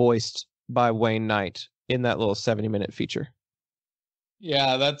was voiced by Wayne Knight in that little 70-minute feature.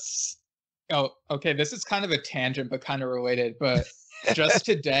 Yeah, that's... Oh, okay, this is kind of a tangent, but kind of related. But just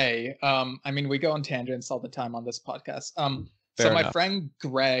today, I mean, we go on tangents all the time on this podcast. So my friend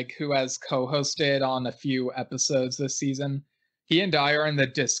Greg, who has co-hosted on a few episodes this season, he and I are in the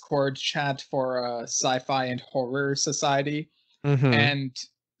Discord chat for Sci-Fi and Horror Society. Mm-hmm. And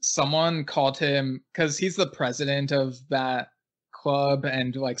someone called him, because he's the president of that club,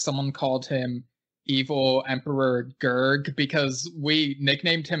 and like someone called him Evil Emperor Gurg, because we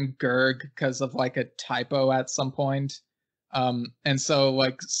nicknamed him Gurg because of like a typo at some point. And so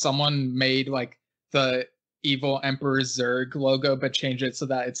like someone made like the Evil Emperor Zurg logo but changed it so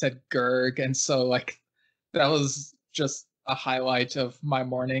that it said Gurg, and so like that was just a highlight of my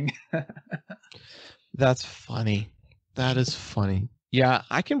morning. That's funny. That is funny. Yeah,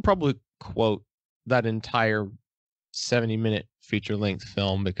 I can probably quote that entire 70-minute feature-length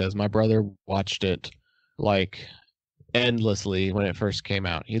film because my brother watched it like endlessly when it first came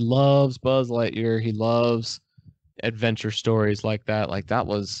out. He loves Buzz Lightyear. He loves adventure stories like that. Like that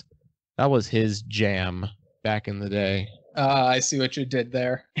was his jam back in the day. I see what you did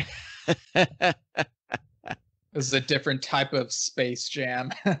there. This is a different type of Space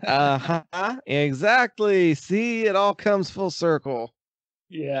Jam. Exactly. See, it all comes full circle.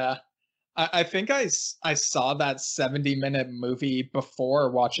 Yeah. I think I saw that 70-minute movie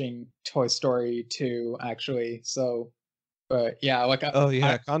before watching Toy Story 2, actually. So, but yeah, like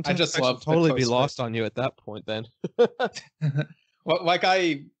I just love totally be lost on you at that point then. Well, like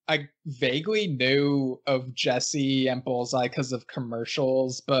I vaguely knew of Jessie and Bullseye because of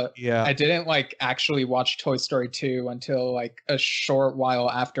commercials, but yeah, I didn't like actually watch Toy Story 2 until like a short while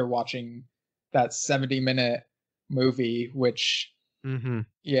after watching that 70-minute movie, which Mm-hmm.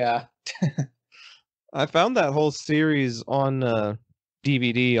 Yeah. I found that whole series on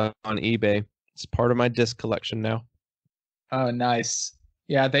DVD on eBay. It's part of my disc collection now. Oh, nice.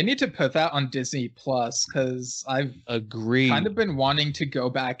 Yeah, they need to put that on Disney Plus because I've kind of Agreed. been wanting to go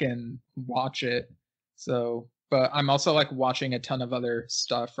back and watch it. So, but I'm also like watching a ton of other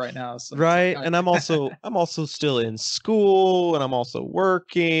stuff right now. So it's like Right, and I'm also still in school, and I'm also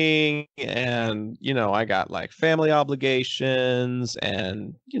working, and I got like family obligations,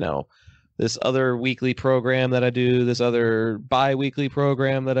 and this other weekly program that I do, this other bi-weekly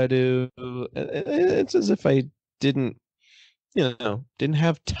program that I do. It's as if I didn't didn't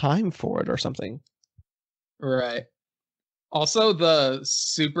have time for it or something. right. Also, the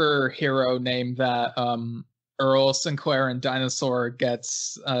superhero name that Earl Sinclair and Dinosaur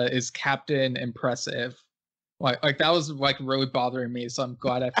gets is Captain Impressive. Like that was like really bothering me, so I'm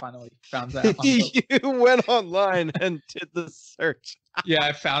glad I finally found that on the You went online and did the search. Yeah,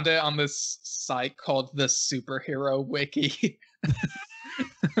 I found it on this site called the Superhero Wiki.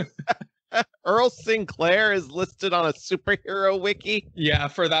 Earl Sinclair is listed on a superhero wiki. Yeah,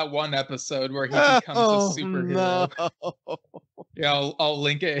 for that one episode where he becomes a superhero. No. Yeah, I'll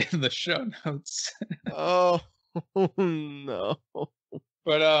link it in the show notes. Oh no.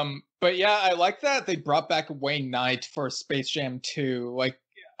 But yeah, I like that they brought back Wayne Knight for Space Jam 2. Like,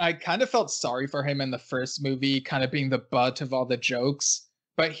 I kind of felt sorry for him in the first movie, kind of being the butt of all the jokes.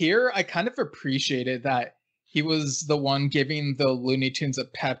 But here, I kind of appreciated that he was the one giving the Looney Tunes a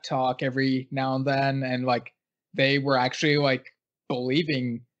pep talk every now and then, and like they were actually like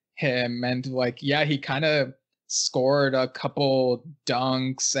believing him, and like yeah, he kind of scored a couple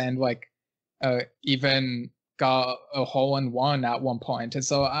dunks and like even got a hole in one at one point. And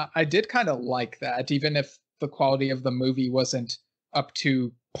so I did kind of like that, even if the quality of the movie wasn't up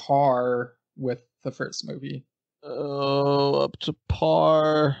to par with the first movie. Oh, up to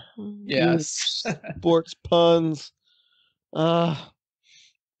par. Yes. Sports puns. No,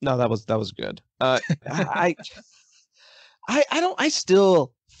 that was good. I I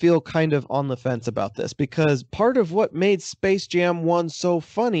still feel kind of on the fence about this because part of what made Space Jam 1 so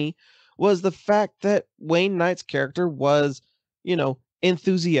funny was the fact that Wayne Knight's character was,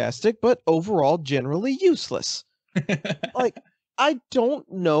 enthusiastic but overall generally useless. Like, I don't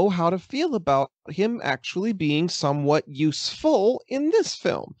know how to feel about him actually being somewhat useful in this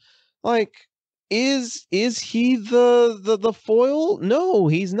film. Like, is he the foil? No,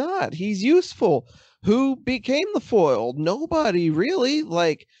 he's not. He's useful. Who became the foil? Nobody really.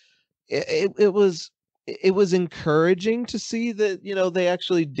 Like, it was encouraging to see that they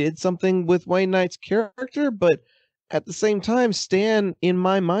actually did something with Wayne Knight's character, but at the same time, Stan in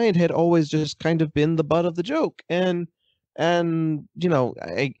my mind had always just kind of been the butt of the joke, and I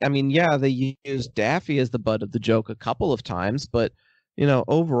mean, yeah, they used Daffy as the butt of the joke a couple of times, but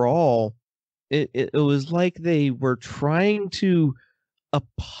overall, it was like they were trying to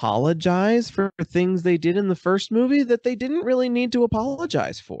apologize for things they did in the first movie that they didn't really need to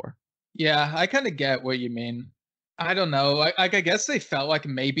apologize for. Yeah, I kind of get what you mean. I don't know. I guess they felt like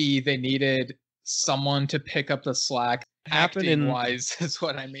maybe they needed someone to pick up the slack. Acting wise is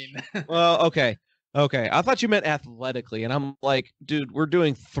what I mean. Well, okay. I thought you meant athletically, and I'm like, dude, we're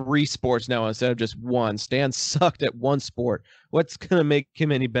doing 3 sports now instead of just one. Stan sucked at one sport. What's gonna make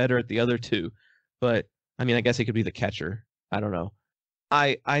him any better at the other 2? But I mean, I guess he could be the catcher. I don't know.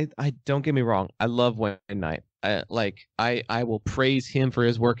 I don't get me wrong. I love Wayne Knight. I will praise him for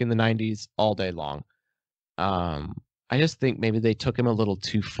his work in the 90s all day long. I just think maybe they took him a little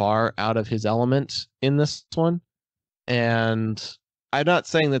too far out of his element in this one. And I'm not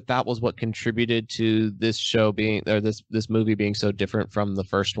saying that was what contributed to this show being, or this movie being so different from the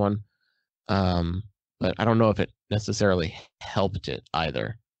first one. But I don't know if it necessarily helped it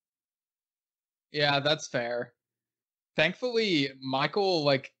either. Yeah, that's fair. Thankfully, Michael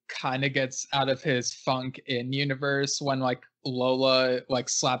like kind of gets out of his funk in universe when like Lola like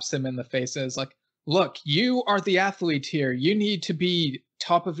slaps him in the face and is like, look, you are the athlete here. You need to be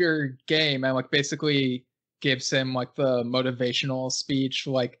top of your game, and like basically gives him like the motivational speech,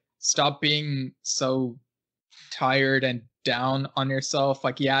 like stop being so tired and down on yourself.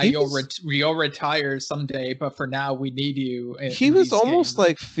 Like, yeah, you'll retire someday, but for now we need you. He was almost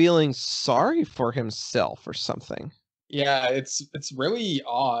like feeling sorry for himself or something. Yeah, it's really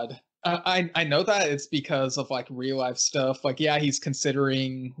odd. I know that it's because of like real life stuff. Like, yeah, he's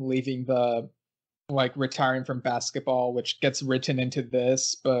considering leaving retiring from basketball, which gets written into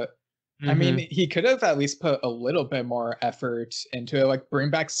this, but I mean, he could have at least put a little bit more effort into it, like bring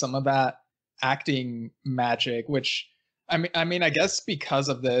back some of that acting magic, which I mean, I guess because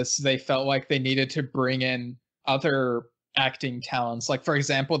of this, they felt like they needed to bring in other acting talents. Like, for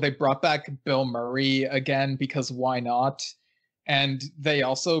example, they brought back Bill Murray again because why not? And they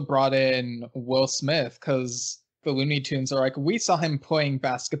also brought in Will Smith because the Looney Tunes are like, we saw him playing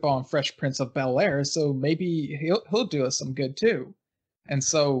basketball in Fresh Prince of Bel-Air, so maybe he'll do us some good too. And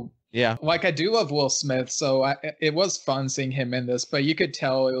so, Yeah. like, I do love Will Smith, so it was fun seeing him in this, but you could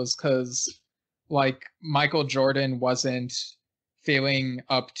tell it was because, like, Michael Jordan wasn't feeling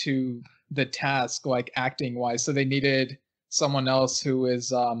up to the task, like, acting-wise, so they needed someone else who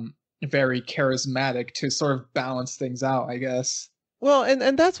is very charismatic to sort of balance things out, I guess. Well,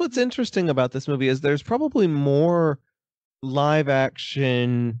 and that's what's interesting about this movie is there's probably more live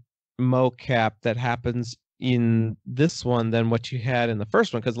action mocap that happens in this one than what you had in the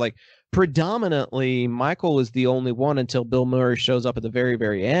first one, because like predominantly Michael is the only one until Bill Murray shows up at the very,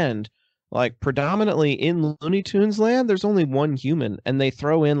 very end. Like predominantly in Looney Tunes land, there's only one human, and they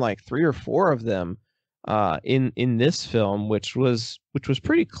throw in like 3 or 4 of them in this film, which was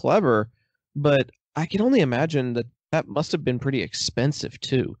pretty clever. But I can only imagine that must have been pretty expensive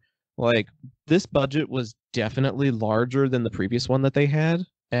too. Like this budget was definitely larger than the previous one that they had,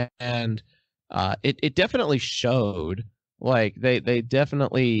 and it definitely showed. Like they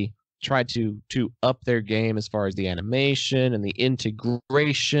definitely tried to up their game as far as the animation and the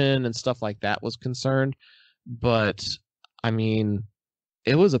integration and stuff like that was concerned. But I mean,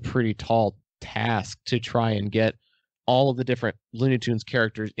 it was a pretty tall task to try and get all of the different Looney Tunes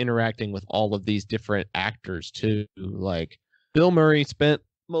characters interacting with all of these different actors too. Like Bill Murray spent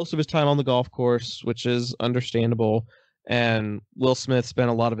most of his time on the golf course, which is understandable, and Will Smith spent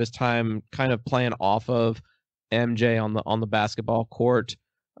a lot of his time kind of playing off of MJ on the basketball court.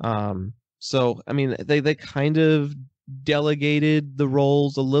 So I mean, they kind of delegated the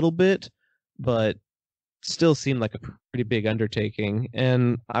roles a little bit, but still seemed like a pretty big undertaking,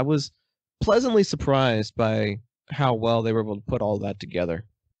 and I was pleasantly surprised by how well they were able to put all that together.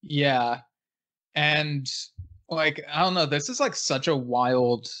 Yeah. And like, I don't know, this is like such a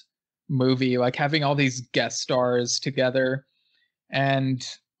wild movie, like having all these guest stars together. And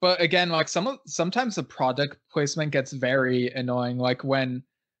but again, like sometimes the product placement gets very annoying, like when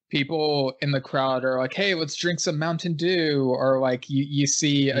people in the crowd are like, hey, let's drink some Mountain Dew, or like you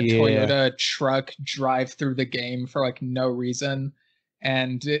see a Toyota truck drive through the game for like no reason.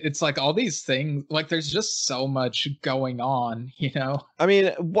 And it's like all these things, like there's just so much going on, you know? I mean,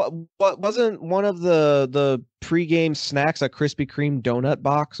 what wasn't one of the pregame snacks a Krispy Kreme donut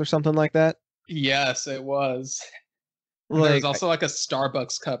box or something like that? Yes, it was. Like, there was also like a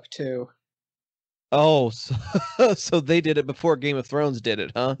Starbucks cup too. Oh, so they did it before Game of Thrones did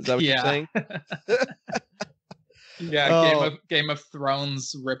it, huh? Is that what you're saying? Yeah, Game of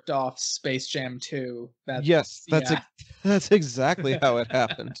Thrones ripped off Space Jam 2. Yes, that's exactly how it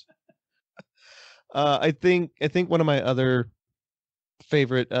happened. I think one of my other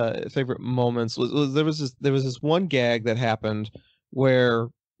favorite moments was there was this one gag that happened where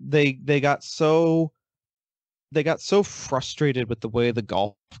they got so frustrated with the way the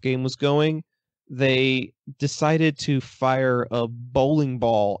golf game was going, they decided to fire a bowling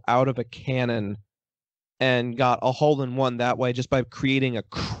ball out of a cannon and got a hole-in-one that way just by creating a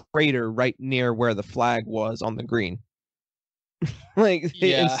crater right near where the flag was on the green. Like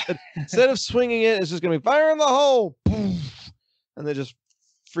instead of swinging it, it's just gonna be fire in the hole, and they just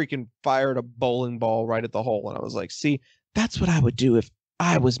freaking fired a bowling ball right at the hole. And I was like, see, that's what I would do if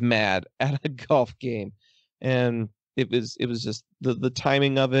I was mad at a golf game. And it was just the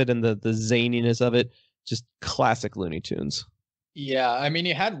timing of it and the zaniness of it, just classic Looney Tunes. Yeah, I mean,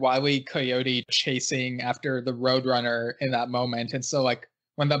 you had Wile E. Coyote chasing after the Roadrunner in that moment, and so like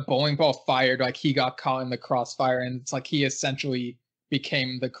when the bowling ball fired, like he got caught in the crossfire, and it's like he essentially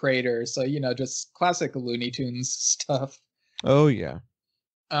became the crater. So just classic Looney Tunes stuff. Oh yeah.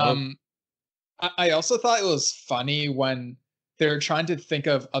 I also thought it was funny when they were trying to think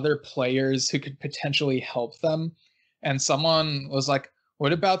of other players who could potentially help them, and someone was like,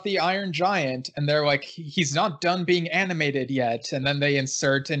 what about the Iron Giant? And they're like, he's not done being animated yet. And then they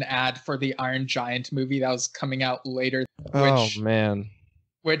insert an ad for the Iron Giant movie that was coming out later. So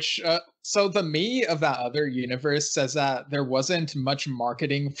the me of that other universe says that there wasn't much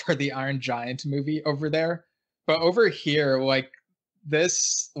marketing for the Iron Giant movie over there. But over here, like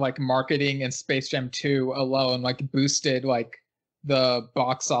this, like marketing in Space Jam 2 alone, like boosted like the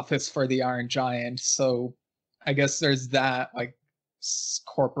box office for the Iron Giant. So I guess there's that, like,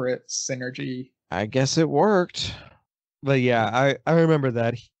 corporate synergy. I guess it worked. But yeah, I remember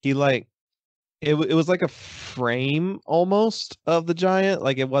that he like it was like a frame almost of the giant,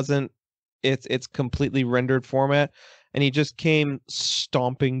 like it wasn't it's completely rendered format, and he just came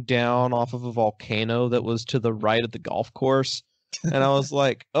stomping down off of a volcano that was to the right of the golf course. And I was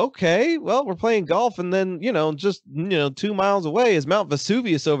like, okay, well, we're playing golf, and then, just 2 miles away is Mount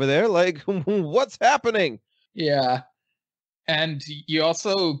Vesuvius over there. Like, what's happening? Yeah. And you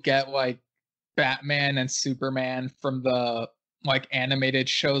also get like Batman and Superman from the like animated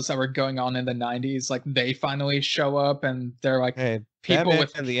shows that were going on in the 90s. Like they finally show up and they're like, Hey, people Batman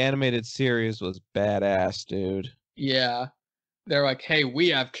with and the animated series was badass, dude. yeah, they're like, hey, we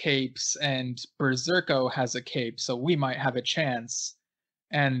have capes and Berserk-O has a cape, so we might have a chance.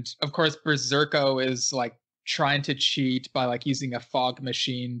 And of course, Berserk-O is like trying to cheat by like using a fog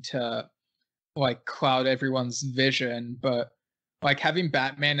machine to like cloud everyone's vision, but like having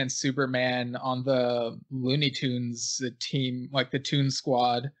Batman and Superman on the Looney Tunes team, like the Toon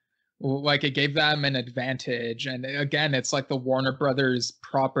Squad, like it gave them an advantage. And again, it's like the Warner Brothers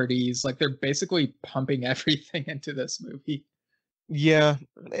properties, like they're basically pumping everything into this movie. Yeah,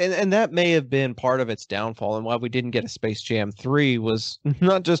 and that may have been part of its downfall, and why we didn't get a Space Jam 3 was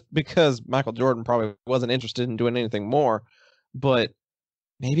not just because Michael Jordan probably wasn't interested in doing anything more, but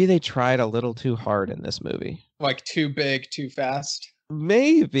maybe they tried a little too hard in this movie. Like too big, too fast.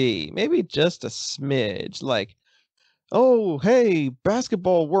 Maybe just a smidge. Like, oh, hey,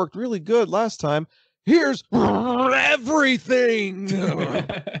 basketball worked really good last time. Here's everything.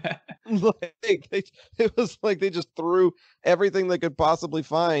 It was like they just threw everything they could possibly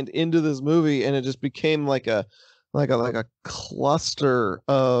find into this movie, and it just became like a cluster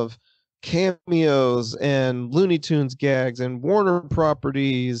of cameos and Looney Tunes gags and Warner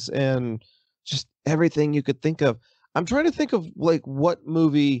properties and just everything you could think of. I'm trying to think of like what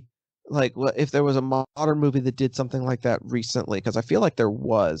movie, like what if there was a modern movie that did something like that recently, because I feel like there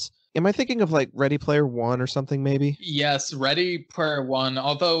was. Am I thinking of like Ready Player One or something maybe? Yes, Ready Player One.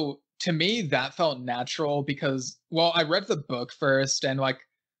 Although to me that felt natural because, well, I read the book first, and like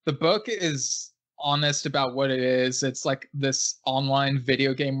the book is honest about what it is. It's like this online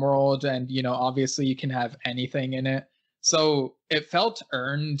video game world, and obviously you can have anything in it. So it felt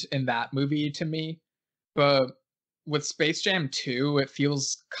earned in that movie to me. But with Space Jam 2, it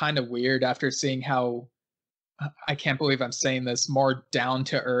feels kind of weird after seeing how, I can't believe I'm saying this, more down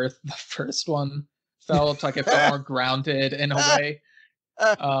to earth the first one felt. Like it felt more grounded in a way.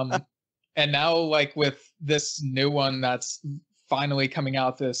 And now like with this new one that's finally coming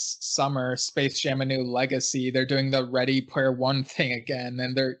out this summer, Space Jam: A New Legacy, they're doing the Ready Player One thing again,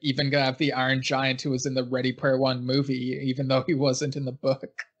 and they're even gonna have the Iron Giant who was in the Ready Player One movie, even though he wasn't in the book.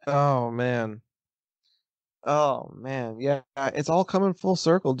 Oh man, yeah, it's all coming full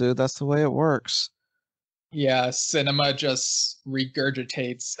circle, dude. That's the way it works. Yeah, cinema just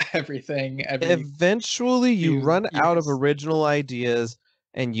regurgitates everything. Eventually, you run out of years. original ideas,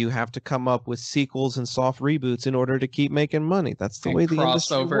 and you have to come up with sequels and soft reboots in order to keep making money. That's the And way the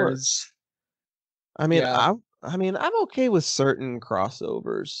industry works. I mean, Yeah. I'm okay with certain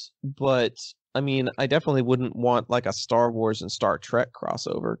crossovers, but I mean, I definitely wouldn't want like a Star Wars and Star Trek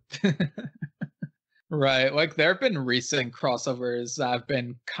crossover. Right. Like there have been recent crossovers that have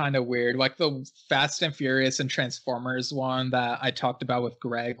been kind of weird. Like the Fast and Furious and Transformers one that I talked about with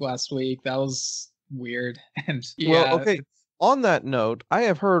Greg last week. That was weird. And Well, okay. On that note, I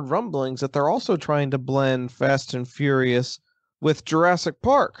have heard rumblings that they're also trying to blend Fast and Furious with Jurassic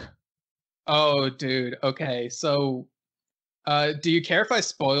Park. Oh, dude. Okay. So, do you care if I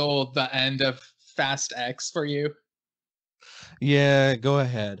spoil the end of Fast X for you? Yeah, go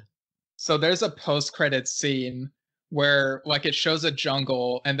ahead. So there's a post-credit scene where like it shows a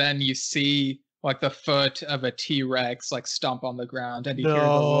jungle and then you see like the foot of a T-Rex like stomp on the ground and you hear the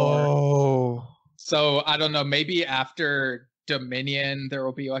roar. So I don't know, maybe after Dominion there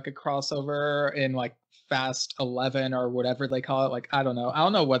will be like a crossover in like Fast 11 or whatever they call it. Like I don't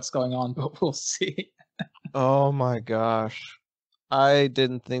know what's going on, but we'll see. Oh my gosh. I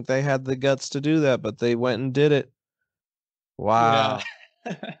didn't think they had the guts to do that, but they went and did it. Wow.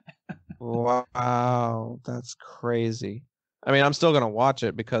 Yeah. Wow, that's crazy. I mean, I'm still gonna watch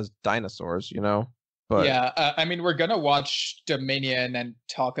it because dinosaurs, But yeah, I mean, we're gonna watch Dominion and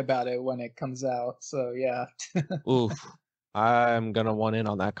talk about it when it comes out. So yeah. oof, I'm gonna want in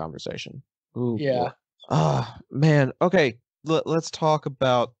on that conversation. Ooh, yeah. Man. Okay, let's talk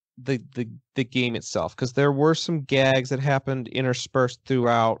about the game itself, because there were some gags that happened interspersed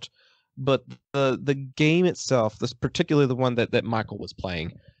throughout, but the game itself, this particularly the one that Michael was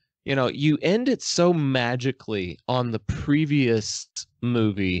playing. You end it so magically on the previous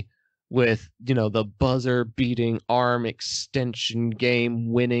movie with, the buzzer beating arm extension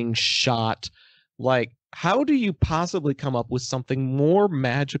game winning shot. Like, how do you possibly come up with something more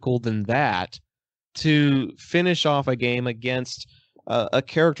magical than that to finish off a game against a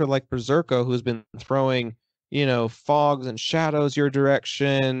character like Berserk-O, who's been throwing, fogs and shadows your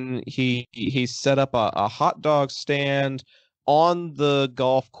direction. He set up a hot dog stand on the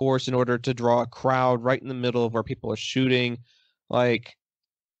golf course in order to draw a crowd right in the middle of where people are shooting. Like,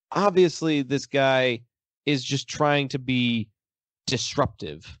 obviously, this guy is just trying to be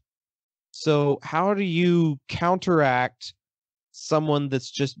disruptive. So how do you counteract someone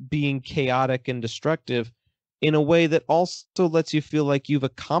that's just being chaotic and destructive in a way that also lets you feel like you've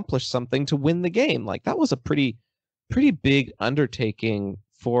accomplished something to win the game? Like, that was a pretty big undertaking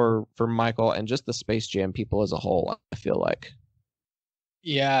for Michael and just the Space Jam people as a whole, I feel like.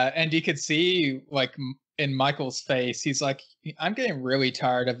 Yeah, and you could see, like, in Michael's face, he's like, I'm getting really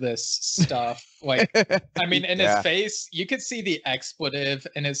tired of this stuff. Like, I mean, in his face, you could see the expletive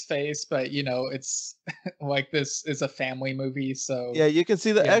in his face, but, it's like, this is a family movie, so... Yeah, you can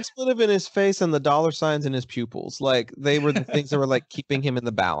see the expletive in his face and the dollar signs in his pupils. Like, they were the things that were, like, keeping him in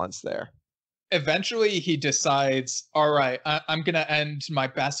the balance there. Eventually, he decides, all right, I'm going to end my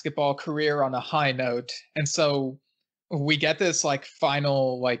basketball career on a high note. And so we get this, like,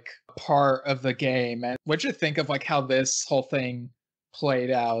 final, like, part of the game. And what'd you think of, like, how this whole thing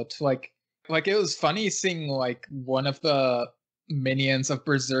played out? Like it was funny seeing, like, one of the minions of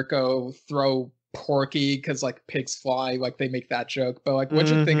Berserk-O throw Porky because, like, pigs fly. Like, they make that joke. But, like, what'd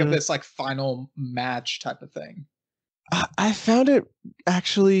you think of this, like, final match type of thing? I found it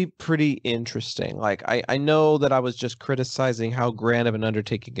actually pretty interesting. Like, I know that I was just criticizing how grand of an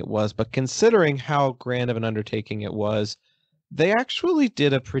undertaking it was, but considering how grand of an undertaking it was, they actually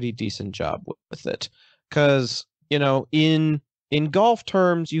did a pretty decent job with it. Because, in golf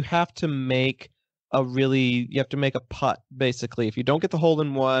terms, you have to make a putt, basically. If you don't get the hole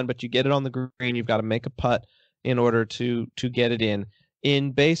in one, but you get it on the green, you've got to make a putt in order to get it in.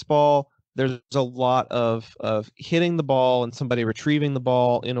 In baseball, there's a lot of hitting the ball and somebody retrieving the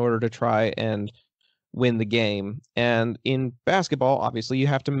ball in order to try and win the game. And in basketball, obviously, you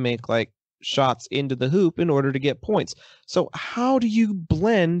have to make, like, shots into the hoop in order to get points. So how do you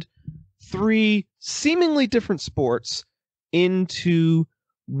blend three seemingly different sports into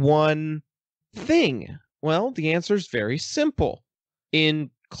one thing? Well, the answer is very simple. In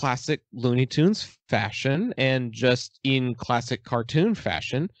classic Looney Tunes fashion and just in classic cartoon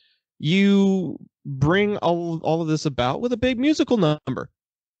fashion, you bring all of this about with a big musical number.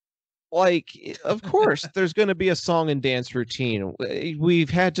 Like, of course, there's going to be a song and dance routine. We've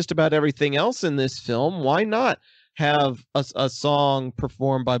had just about everything else in this film. Why not have a song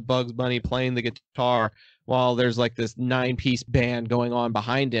performed by Bugs Bunny playing the guitar while there's, like, this 9-piece band going on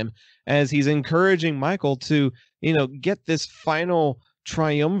behind him as he's encouraging Michael to, get this final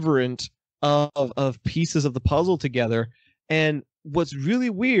triumvirate of pieces of the puzzle together. And what's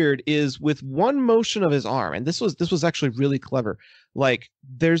really weird is with one motion of his arm, and this was actually really clever. Like,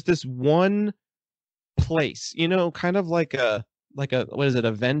 there's this one place, kind of like a what is it,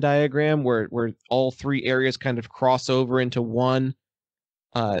 a Venn diagram where all three areas kind of cross over into one.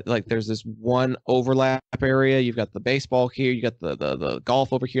 Like, there's this one overlap area. You've got the baseball here, you got the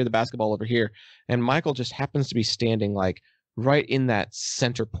golf over here, the basketball over here, and Michael just happens to be standing, like, right in that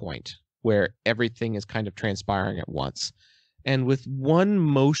center point where everything is kind of transpiring at once. And with one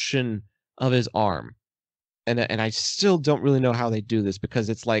motion of his arm, and I still don't really know how they do this, because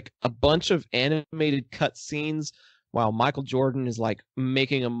it's like a bunch of animated cut scenes while Michael Jordan is, like,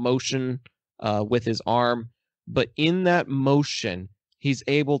 making a motion with his arm. But in that motion, he's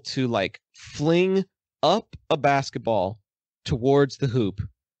able to, like, fling up a basketball towards the hoop.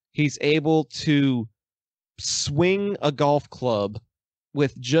 He's able to swing a golf club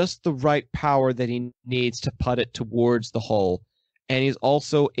with just the right power that he needs to putt it towards the hole. And he's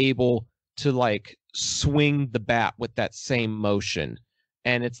also able to, like, swing the bat with that same motion.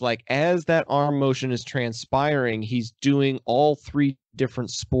 And it's like, as that arm motion is transpiring, he's doing all three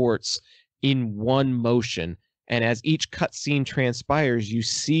different sports in one motion. And as each cutscene transpires, you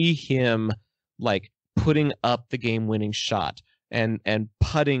see him, like, putting up the game-winning shot and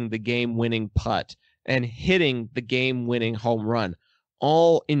putting the game-winning putt and hitting the game-winning home run,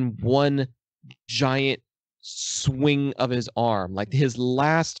 all in one giant swing of his arm. Like, his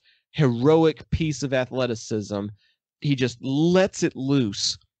last heroic piece of athleticism, he just lets it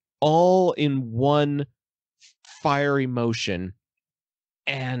loose, all in one fiery motion.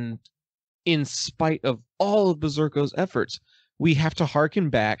 And in spite of all of Berserk-O's efforts, we have to harken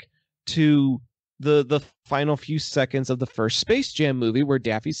back to the final few seconds of the first Space Jam movie, where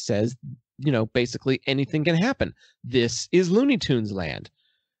Daffy says, basically anything can happen. This is Looney Tunes land.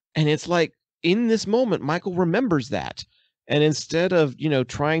 And it's like, in this moment, Michael remembers that. And instead of,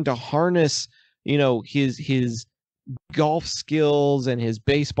 trying to harness his golf skills and his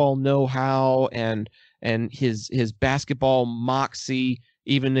baseball know-how and his basketball moxie,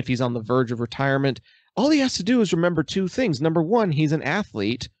 even if he's on the verge of retirement. All he has to do is remember two things. Number one, he's an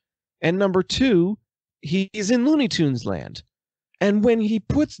athlete. And number two, he's in Looney Tunes land. And when he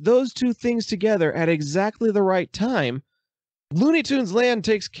puts those two things together at exactly the right time, Looney Tunes land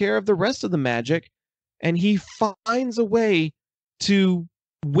takes care of the rest of the magic, and he finds a way to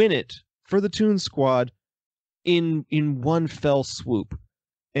win it for the Toon Squad in one fell swoop.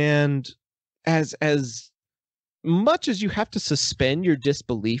 And as much as you have to suspend your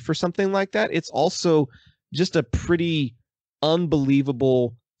disbelief for something like that, it's also just a pretty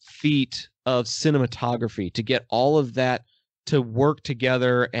unbelievable feat of cinematography to get all of that to work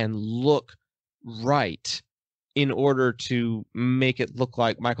together and look right in order to make it look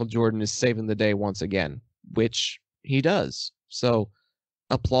like Michael Jordan is saving the day once again, which he does. So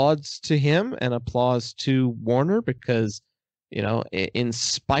applause to him and applause to Warner, because in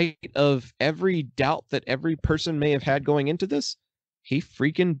spite of every doubt that every person may have had going into this, he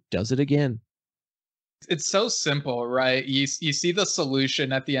freaking does it again. It's so simple, right? You see the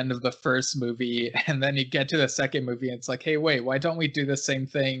solution at the end of the first movie, and then you get to the second movie, and it's like, hey, wait, why don't we do the same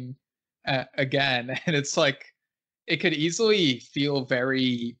thing again? And it's like, it could easily feel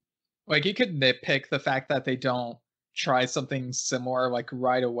very, like, you could nitpick the fact that they don't try something similar like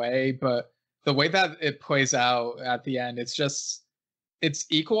right away, but the way that it plays out at the end, it's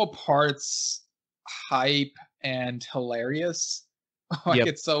equal parts hype and hilarious. Like,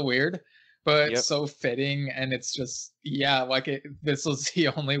 it's so weird, but it's so fitting, and it's just, this was the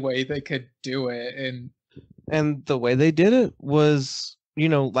only way they could do it. And the way they did it was,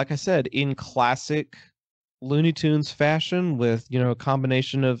 like I said, in classic Looney Tunes fashion, with a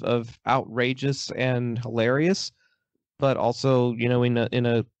combination of outrageous and hilarious, but also in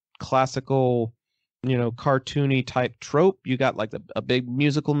a classical cartoony type trope. You got like a big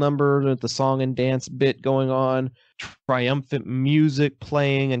musical number, the song and dance bit going on, triumphant music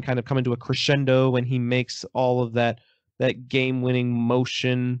playing and kind of coming to a crescendo when he makes all of that game-winning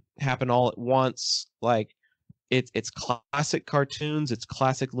motion happen all at once. Like, it's classic cartoons, it's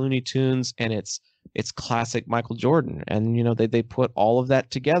classic Looney Tunes, and it's classic Michael Jordan. And they put all of that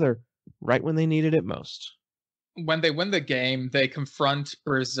together right when they needed it most. When they win the game, they confront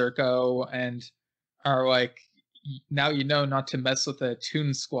Berserk-O and are like, now not to mess with the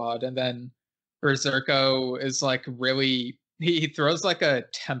Toon Squad. And then Berserk-O is like, really, he throws like a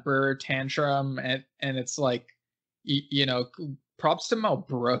temper tantrum, and it's like, props to Mel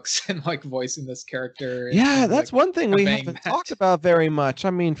Brooks and like voicing this character. Yeah, that's one thing we haven't talked about very much.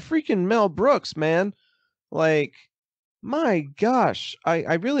 I mean, freaking Mel Brooks, man. Like, my gosh,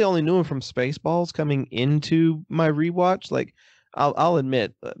 I really only knew him from Spaceballs coming into my rewatch. Like, I'll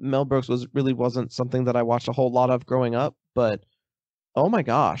admit, Mel Brooks wasn't something that I watched a whole lot of growing up, but oh my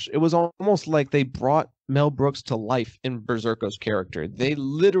gosh, it was almost like they brought Mel Brooks to life in Berserk-O's character. They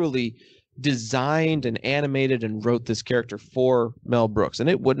literally designed and animated and wrote this character for Mel Brooks, and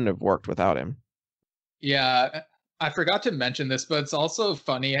it wouldn't have worked without him. Yeah, I forgot to mention this, but it's also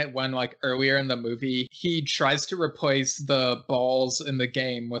funny when, like, earlier in the movie, he tries to replace the balls in the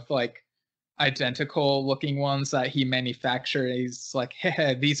game with, like, identical looking ones that he manufactured. He's like,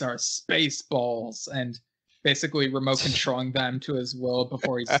 hey, these are space balls, and basically remote controlling them to his will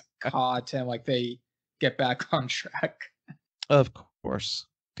before he's caught, and, like, they get back on track. Of course,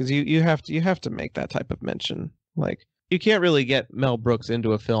 because you have to make that type of mention. Like, you can't really get Mel Brooks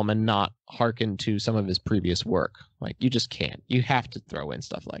into a film and not hearken to some of his previous work. Like, you just can't. You have to throw in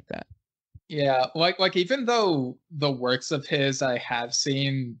stuff like that. Yeah, like even though the works of his I have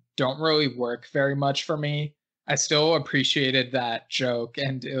seen don't really work very much for me, I still appreciated that joke,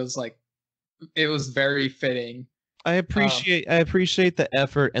 and it was very fitting. I appreciate the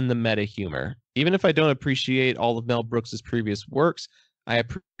effort and the meta humor. Even if I don't appreciate all of Mel Brooks's previous works, I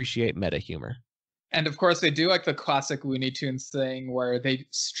appreciate meta humor. And of course, they do like the classic Looney Tunes thing where they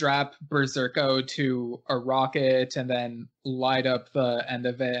strap Berserk-O to a rocket and then light up the end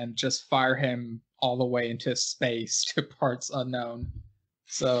of it and just fire him all the way into space to parts unknown.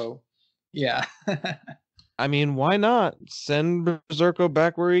 So, yeah. I mean, why not send Berserk-O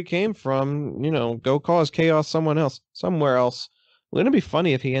back where he came from? Go cause chaos somewhere else. Wouldn't it be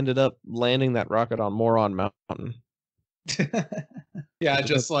funny if he ended up landing that rocket on Moron Mountain? Yeah,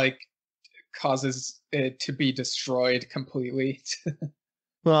 just like causes it to be destroyed completely.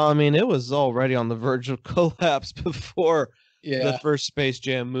 Well, I mean, it was already on the verge of collapse before the first Space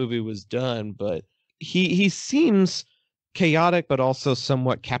Jam movie was done, but he seems chaotic but also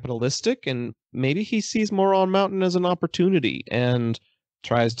somewhat capitalistic, and maybe he sees Moron Mountain as an opportunity, and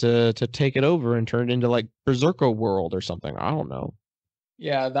tries to take it over and turn it into like Berserk-O world or something. I don't know.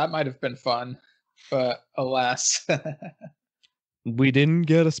 Yeah, that might have been fun, but alas. We didn't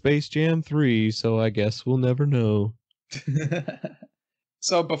get a Space Jam 3, so I guess we'll never know.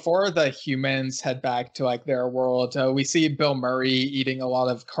 So before the humans head back to like their world, we see Bill Murray eating a lot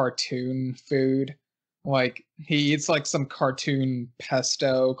of cartoon food. Like he eats like some cartoon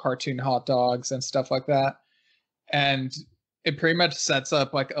pesto, cartoon hot dogs and stuff like that. And it pretty much sets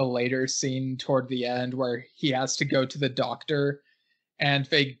up like a later scene toward the end where he has to go to the doctor and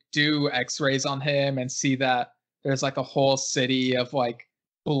they do x-rays on him and see that there's like a whole city of like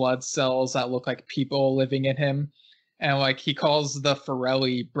blood cells that look like people living in him. And like he calls the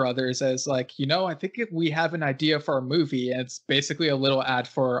Farrelly brothers as like, I think we have an idea for a movie, and it's basically a little ad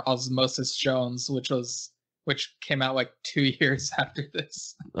for Osmosis Jones, which came out like 2 years after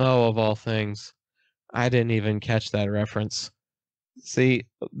this. Oh, of all things. I didn't even catch that reference. See,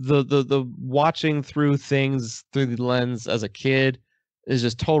 the watching through things through the lens as a kid is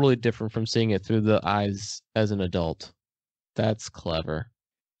just totally different from seeing it through the eyes as an adult. That's clever.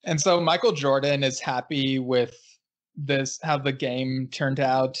 And so Michael Jordan is happy with this, how the game turned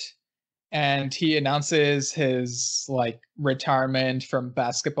out, and he announces his like retirement from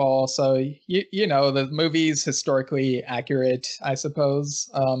basketball. So the movie's historically accurate, I suppose.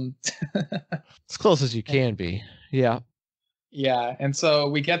 As close as you can be. Yeah. Yeah, and so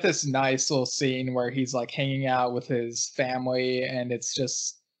we get this nice little scene where he's like hanging out with his family, and it's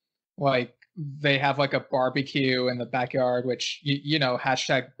just like they have like a barbecue in the backyard, which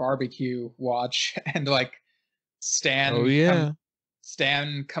hashtag barbecue watch, and like Stan. Oh yeah.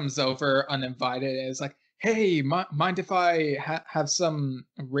 Stan comes over uninvited and is like, "Hey, mind if I have some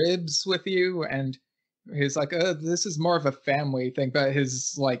ribs with you?" And he's like, "This is more of a family thing," but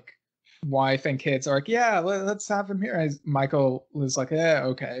his like wife and kids are like, "Yeah, let's have him here." And Michael was like, "Yeah,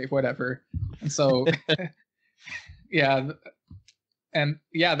 okay, whatever." And so, yeah,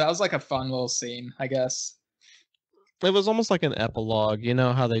 that was like a fun little scene, I guess. It was almost like an epilogue. You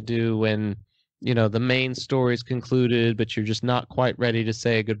know how they do when the main story's concluded, but you're just not quite ready to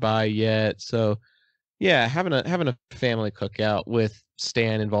say goodbye yet. So, yeah, having a family cookout with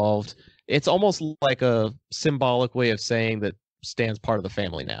Stan involved, it's almost like a symbolic way of saying that Stan's part of the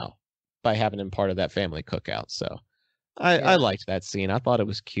family now by having him part of that family cookout. So I liked that scene. I thought it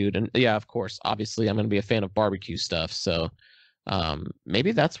was cute. And yeah, of course, obviously I'm going to be a fan of barbecue stuff. So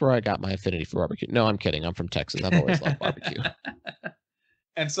maybe that's where I got my affinity for barbecue. No, I'm kidding. I'm from Texas. I've always loved barbecue.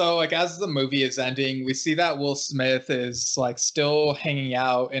 And so like as the movie is ending, we see that Will Smith is like still hanging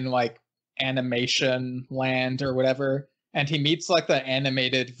out in like animation land or whatever. And he meets like the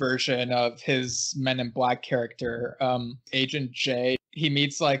animated version of his Men in Black character, Agent J. He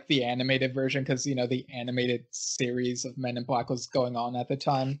meets like the animated version because, the animated series of Men in Black was going on at the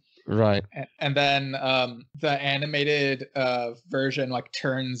time. Right. And then the animated version like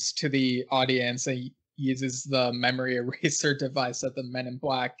turns to the audience and uses the memory eraser device that the Men in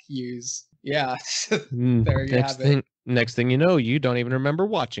Black use. Yeah, there you have it. Next thing you know, you don't even remember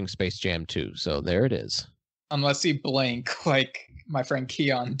watching Space Jam 2. So there it is. Unless you blink like my friend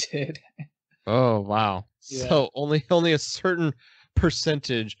Keon did. Oh, wow. Yeah. So only a certain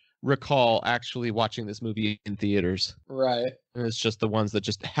percentage recall actually watching this movie in theaters. Right. And it's just the ones that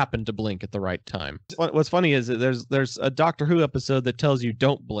just happen to blink at the right time. What's funny is that there's a Doctor Who episode that tells you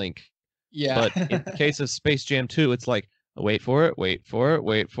don't blink. Yeah. But in the case of Space Jam 2, it's like, wait for it, wait for it,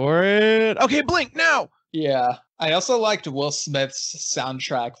 wait for it. Okay, blink now! Yeah. I also liked Will Smith's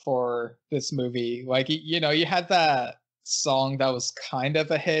soundtrack for this movie. Like, you had that song that was kind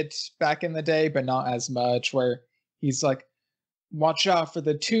of a hit back in the day, but not as much, where he's like, "Watch out for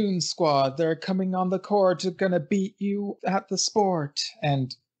the Toon Squad. They're coming on the court. They're going to beat you at the sport."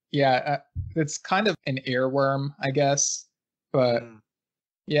 And yeah, it's kind of an earworm, I guess. But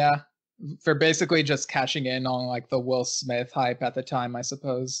yeah, for basically just cashing in on like the Will Smith hype at the time, I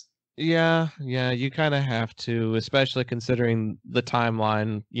suppose. Yeah, you kind of have to, especially considering the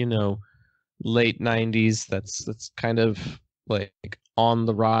timeline, late 90s, that's kind of like on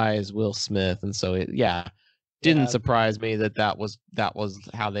the rise Will Smith, and so didn't surprise me that was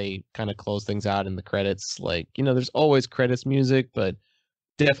how they kind of close things out in the credits. Like, there's always credits music, but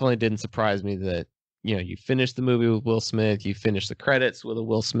definitely didn't surprise me that you finish the movie with Will Smith, you finish the credits with a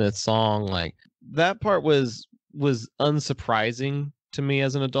Will Smith song. Like, that part was unsurprising to me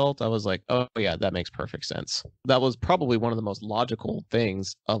as an adult. I was like, oh yeah, that makes perfect sense. That was probably one of the most logical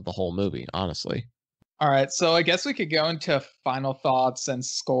things of the whole movie, honestly. All right, so I guess we could go into final thoughts and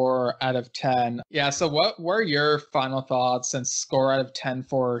score out of 10. Yeah, so what were your final thoughts and score out of 10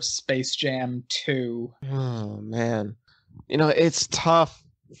 for Space Jam 2? Oh man. it's tough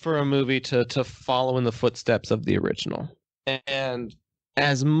for a movie to follow in the footsteps of the original. And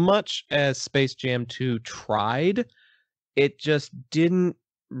as much as Space Jam 2 tried, it just didn't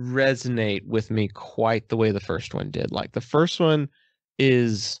resonate with me quite the way the first one did. Like the first one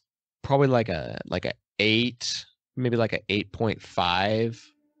is probably like a 8, maybe like a 8.5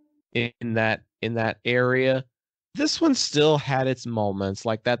 in that area. This one still had its moments,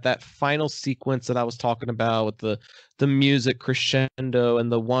 like that final sequence that I was talking about with the music crescendo and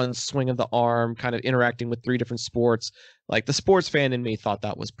the one swing of the arm kind of interacting with 3 different sports. Like the sports fan in me thought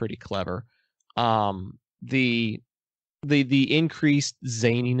that was pretty clever. The increased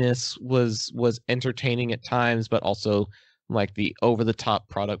zaniness was entertaining at times, but also like the over the top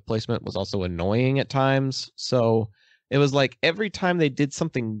product placement was also annoying at times. So it was like every time they did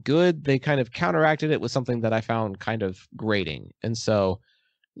something good, they kind of counteracted it with something that I found kind of grating. And so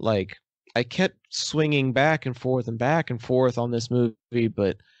like I kept swinging back and forth on this movie,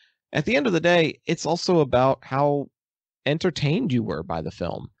 but at the end of the day, it's also about how entertained you were by the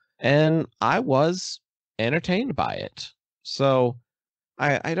film. And I was entertained by it. So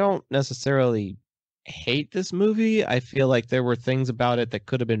I don't necessarily hate this movie. I feel like there were things about it that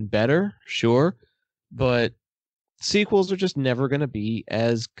could have been better, sure, but sequels are just never going to be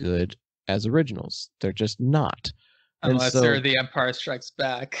as good as originals. They're just not. Unless they're The Empire Strikes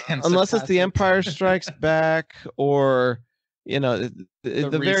Back. And unless it's The Empire Strikes Back or,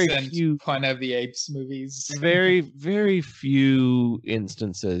 the very few Planet of the Apes movies. very, very few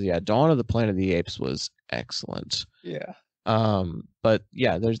instances. Yeah, Dawn of the Planet of the Apes was excellent. Yeah. But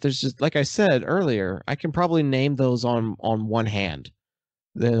yeah, there's just, like I said earlier, I can probably name those on one hand.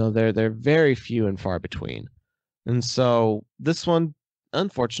 They're very few and far between. And so this one,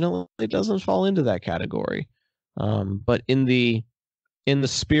 unfortunately, doesn't fall into that category. But in the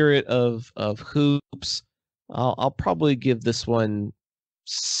spirit of hoops, I'll probably give this one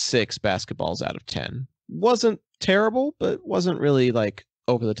 6 basketballs out of 10. Wasn't terrible, but wasn't really like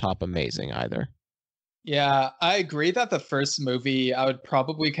over the top amazing either. Yeah, I agree that the first movie I would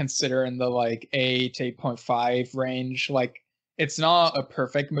probably consider in the like 8, 8.5 range. Like it's not a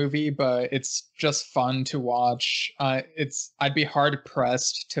perfect movie, but it's just fun to watch. I'd be hard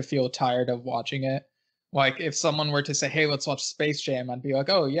pressed to feel tired of watching it. Like if someone were to say, "Hey, let's watch Space Jam," I'd be like,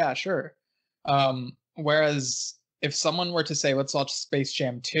 "Oh yeah, sure." Whereas if someone were to say, "Let's watch Space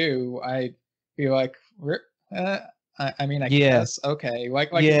Jam 2," I'd be like, I mean, I guess okay. Like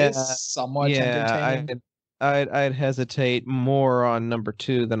it is somewhat entertaining. I'd hesitate more on number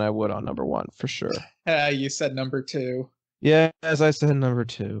 2 than I would on number 1 for sure. You said number 2. Yeah, as I said, number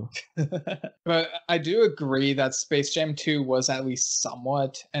 2. But I do agree that Space Jam 2 was at least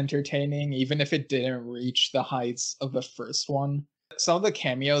somewhat entertaining, even if it didn't reach the heights of the first one. Some of the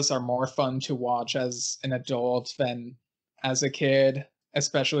cameos are more fun to watch as an adult than as a kid,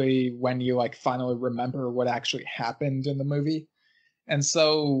 especially when you like finally remember what actually happened in the movie. And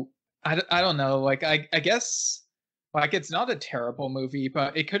so I don't know, like I guess like it's not a terrible movie,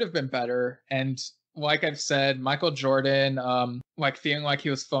 but it could have been better. And like I've said, Michael Jordan, like feeling like he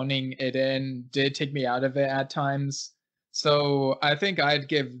was phoning it in did take me out of it at times. So I think I'd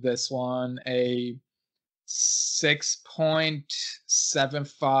give this one a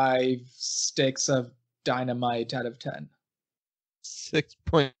 6.75 sticks of dynamite out of 10.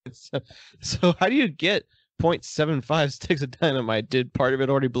 6.7. So how do you get 0.75 sticks of dynamite? Did part of it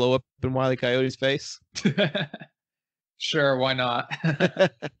already blow up in Wile E. Coyote's face? Sure, why not?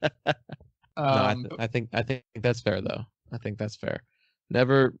 No, I think that's fair though. I think that's fair.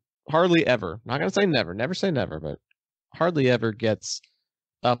 Hardly ever. Not gonna say never say never, but hardly ever gets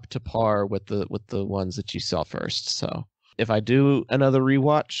up to par with the ones that you saw first. So if I do another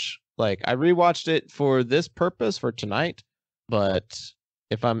rewatch, like I rewatched it for this purpose for tonight, but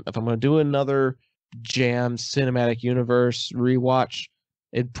if I'm gonna do another Jam Cinematic Universe rewatch,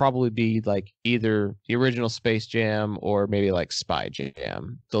 it'd probably be like either the original Space Jam or maybe like Spy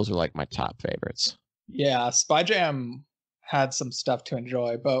Jam. Those are like my top favorites. Yeah, Spy Jam had some stuff to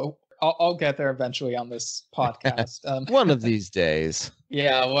enjoy, but I'll get there eventually on this podcast. One of these days.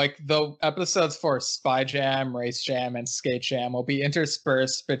 Yeah, like the episodes for Spy Jam, Race Jam, and Skate Jam will be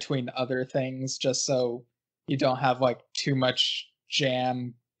interspersed between other things just so you don't have like too much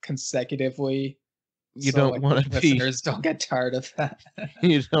jam consecutively. You don't want to be listeners don't get tired of that.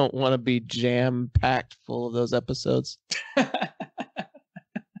 You don't want to be jam-packed full of those episodes.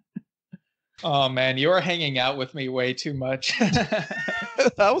 Oh man, you are hanging out with me way too much.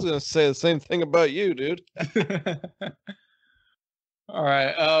 I was gonna say the same thing about you, dude. All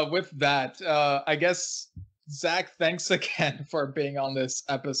right. With that, I guess Zach, thanks again for being on this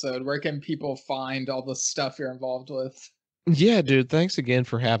episode. Where can people find all the stuff you're involved with? Yeah, dude, thanks again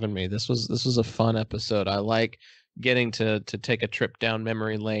for having me. This was a fun episode. I like getting to take a trip down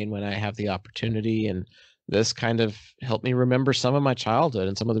memory lane when I have the opportunity, and this kind of helped me remember some of my childhood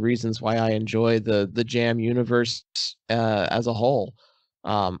and some of the reasons why I enjoy the Jam universe as a whole.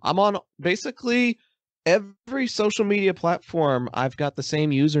 I'm on basically every social media platform. I've got the same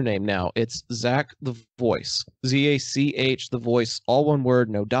username now. It's Zach the Voice, ZACH the Voice, all one word,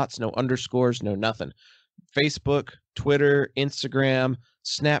 no dots, no underscores, no nothing. Facebook, Twitter, Instagram,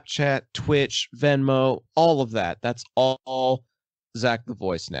 Snapchat, Twitch, Venmo, all of that. That's all Zach the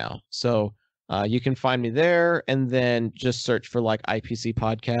Voice now. So you can find me there, and then just search for like IPC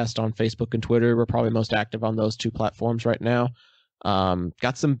Podcast on Facebook and Twitter. We're probably most active on those two platforms right now.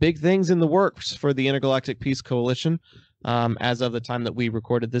 Got some big things in the works for the Intergalactic Peace Coalition. As of the time that we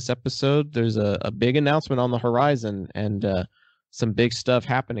recorded this episode, there's a big announcement on the horizon, and some big stuff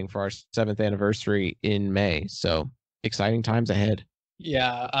happening for our 7th anniversary in May. So exciting times ahead.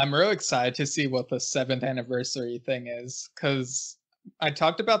 Yeah, I'm real excited to see what the 7th anniversary thing is, because I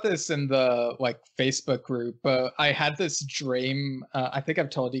talked about this in the like Facebook group, but I had this dream. I think I've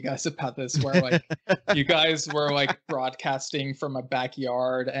told you guys about this, where like you guys were like broadcasting from a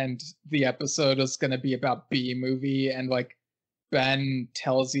backyard, and the episode was going to be about B movie, and like Ben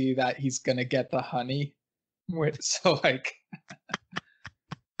tells you that he's going to get the honey. So like,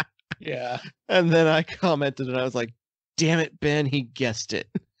 yeah. And then I commented and I was like, damn it, Ben, he guessed it.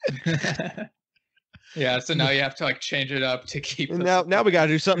 Yeah, so now you have to like change it up to keep. Now we got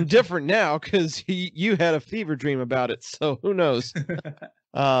to do something different now, because you had a fever dream about it. So who knows?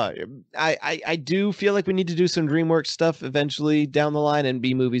 I do feel like we need to do some DreamWorks stuff eventually down the line, and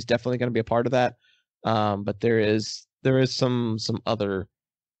B movie's definitely going to be a part of that. But there is some other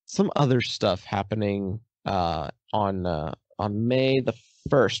stuff happening on May the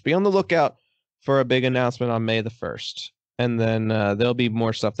 1st. Be on the lookout for a big announcement on May the 1st. And then there'll be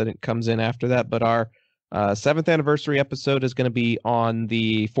more stuff that comes in after that. But our 7th anniversary episode is going to be on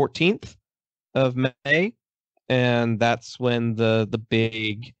the 14th of May. And that's when the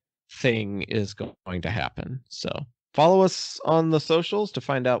big thing is going to happen. So follow us on the socials to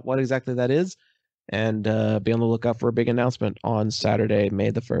find out what exactly that is. And be on the lookout for a big announcement on Saturday, May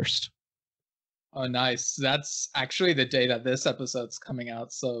the 1st. Oh, nice. That's actually the day that this episode's coming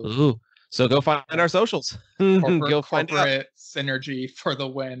out. So Ooh. So go find our socials. Go find out. Corporate synergy for the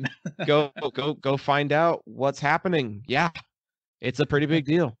win. go find out what's happening. Yeah, it's a pretty big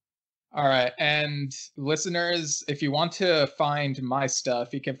deal. All right. And listeners, if you want to find my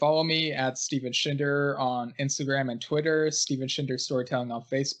stuff, you can follow me at Steven Schinder on Instagram and Twitter, Steven Schinder Storytelling on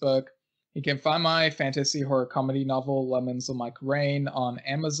Facebook. You can find my fantasy horror comedy novel, Lemons will Make Rain, on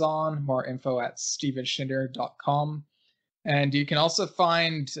Amazon. More info at stevenschinder.com. And you can also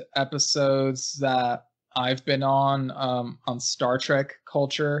find episodes that I've been on Star Trek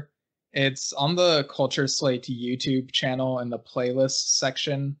Culture. It's on the Culture Slate YouTube channel in the playlist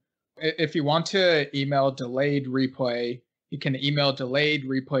section. If you want to email Delayed Replay, you can email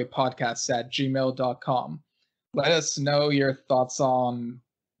delayedreplaypodcast@gmail.com. Let us know your thoughts on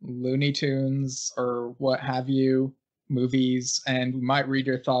Looney Tunes or what have you, movies, and we might read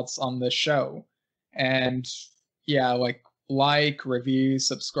your thoughts on the show. And yeah, like, review,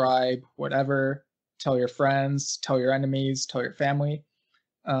 subscribe, whatever. Tell your friends, tell your enemies, tell your family.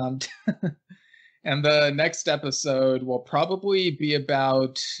 And the next episode will probably be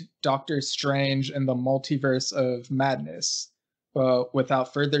about Doctor Strange and the Multiverse of Madness. But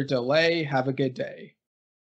without further delay, have a good day.